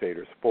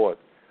spectator sport.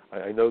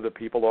 I know that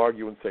people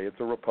argue and say it's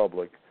a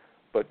republic,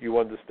 but you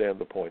understand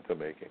the point I'm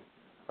making.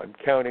 I'm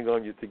counting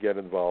on you to get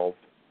involved.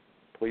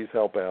 Please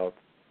help out.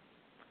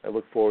 I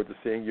look forward to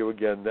seeing you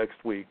again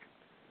next week,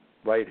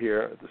 right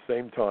here at the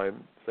same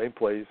time, same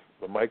place,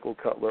 the Michael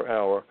Cutler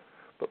Hour.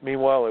 But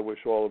meanwhile, I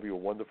wish all of you a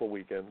wonderful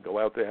weekend. Go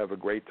out there, have a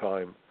great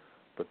time.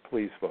 But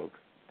please, folks,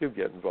 do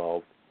get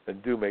involved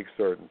and do make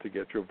certain to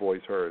get your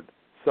voice heard.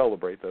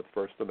 Celebrate that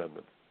First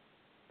Amendment.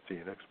 See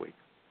you next week.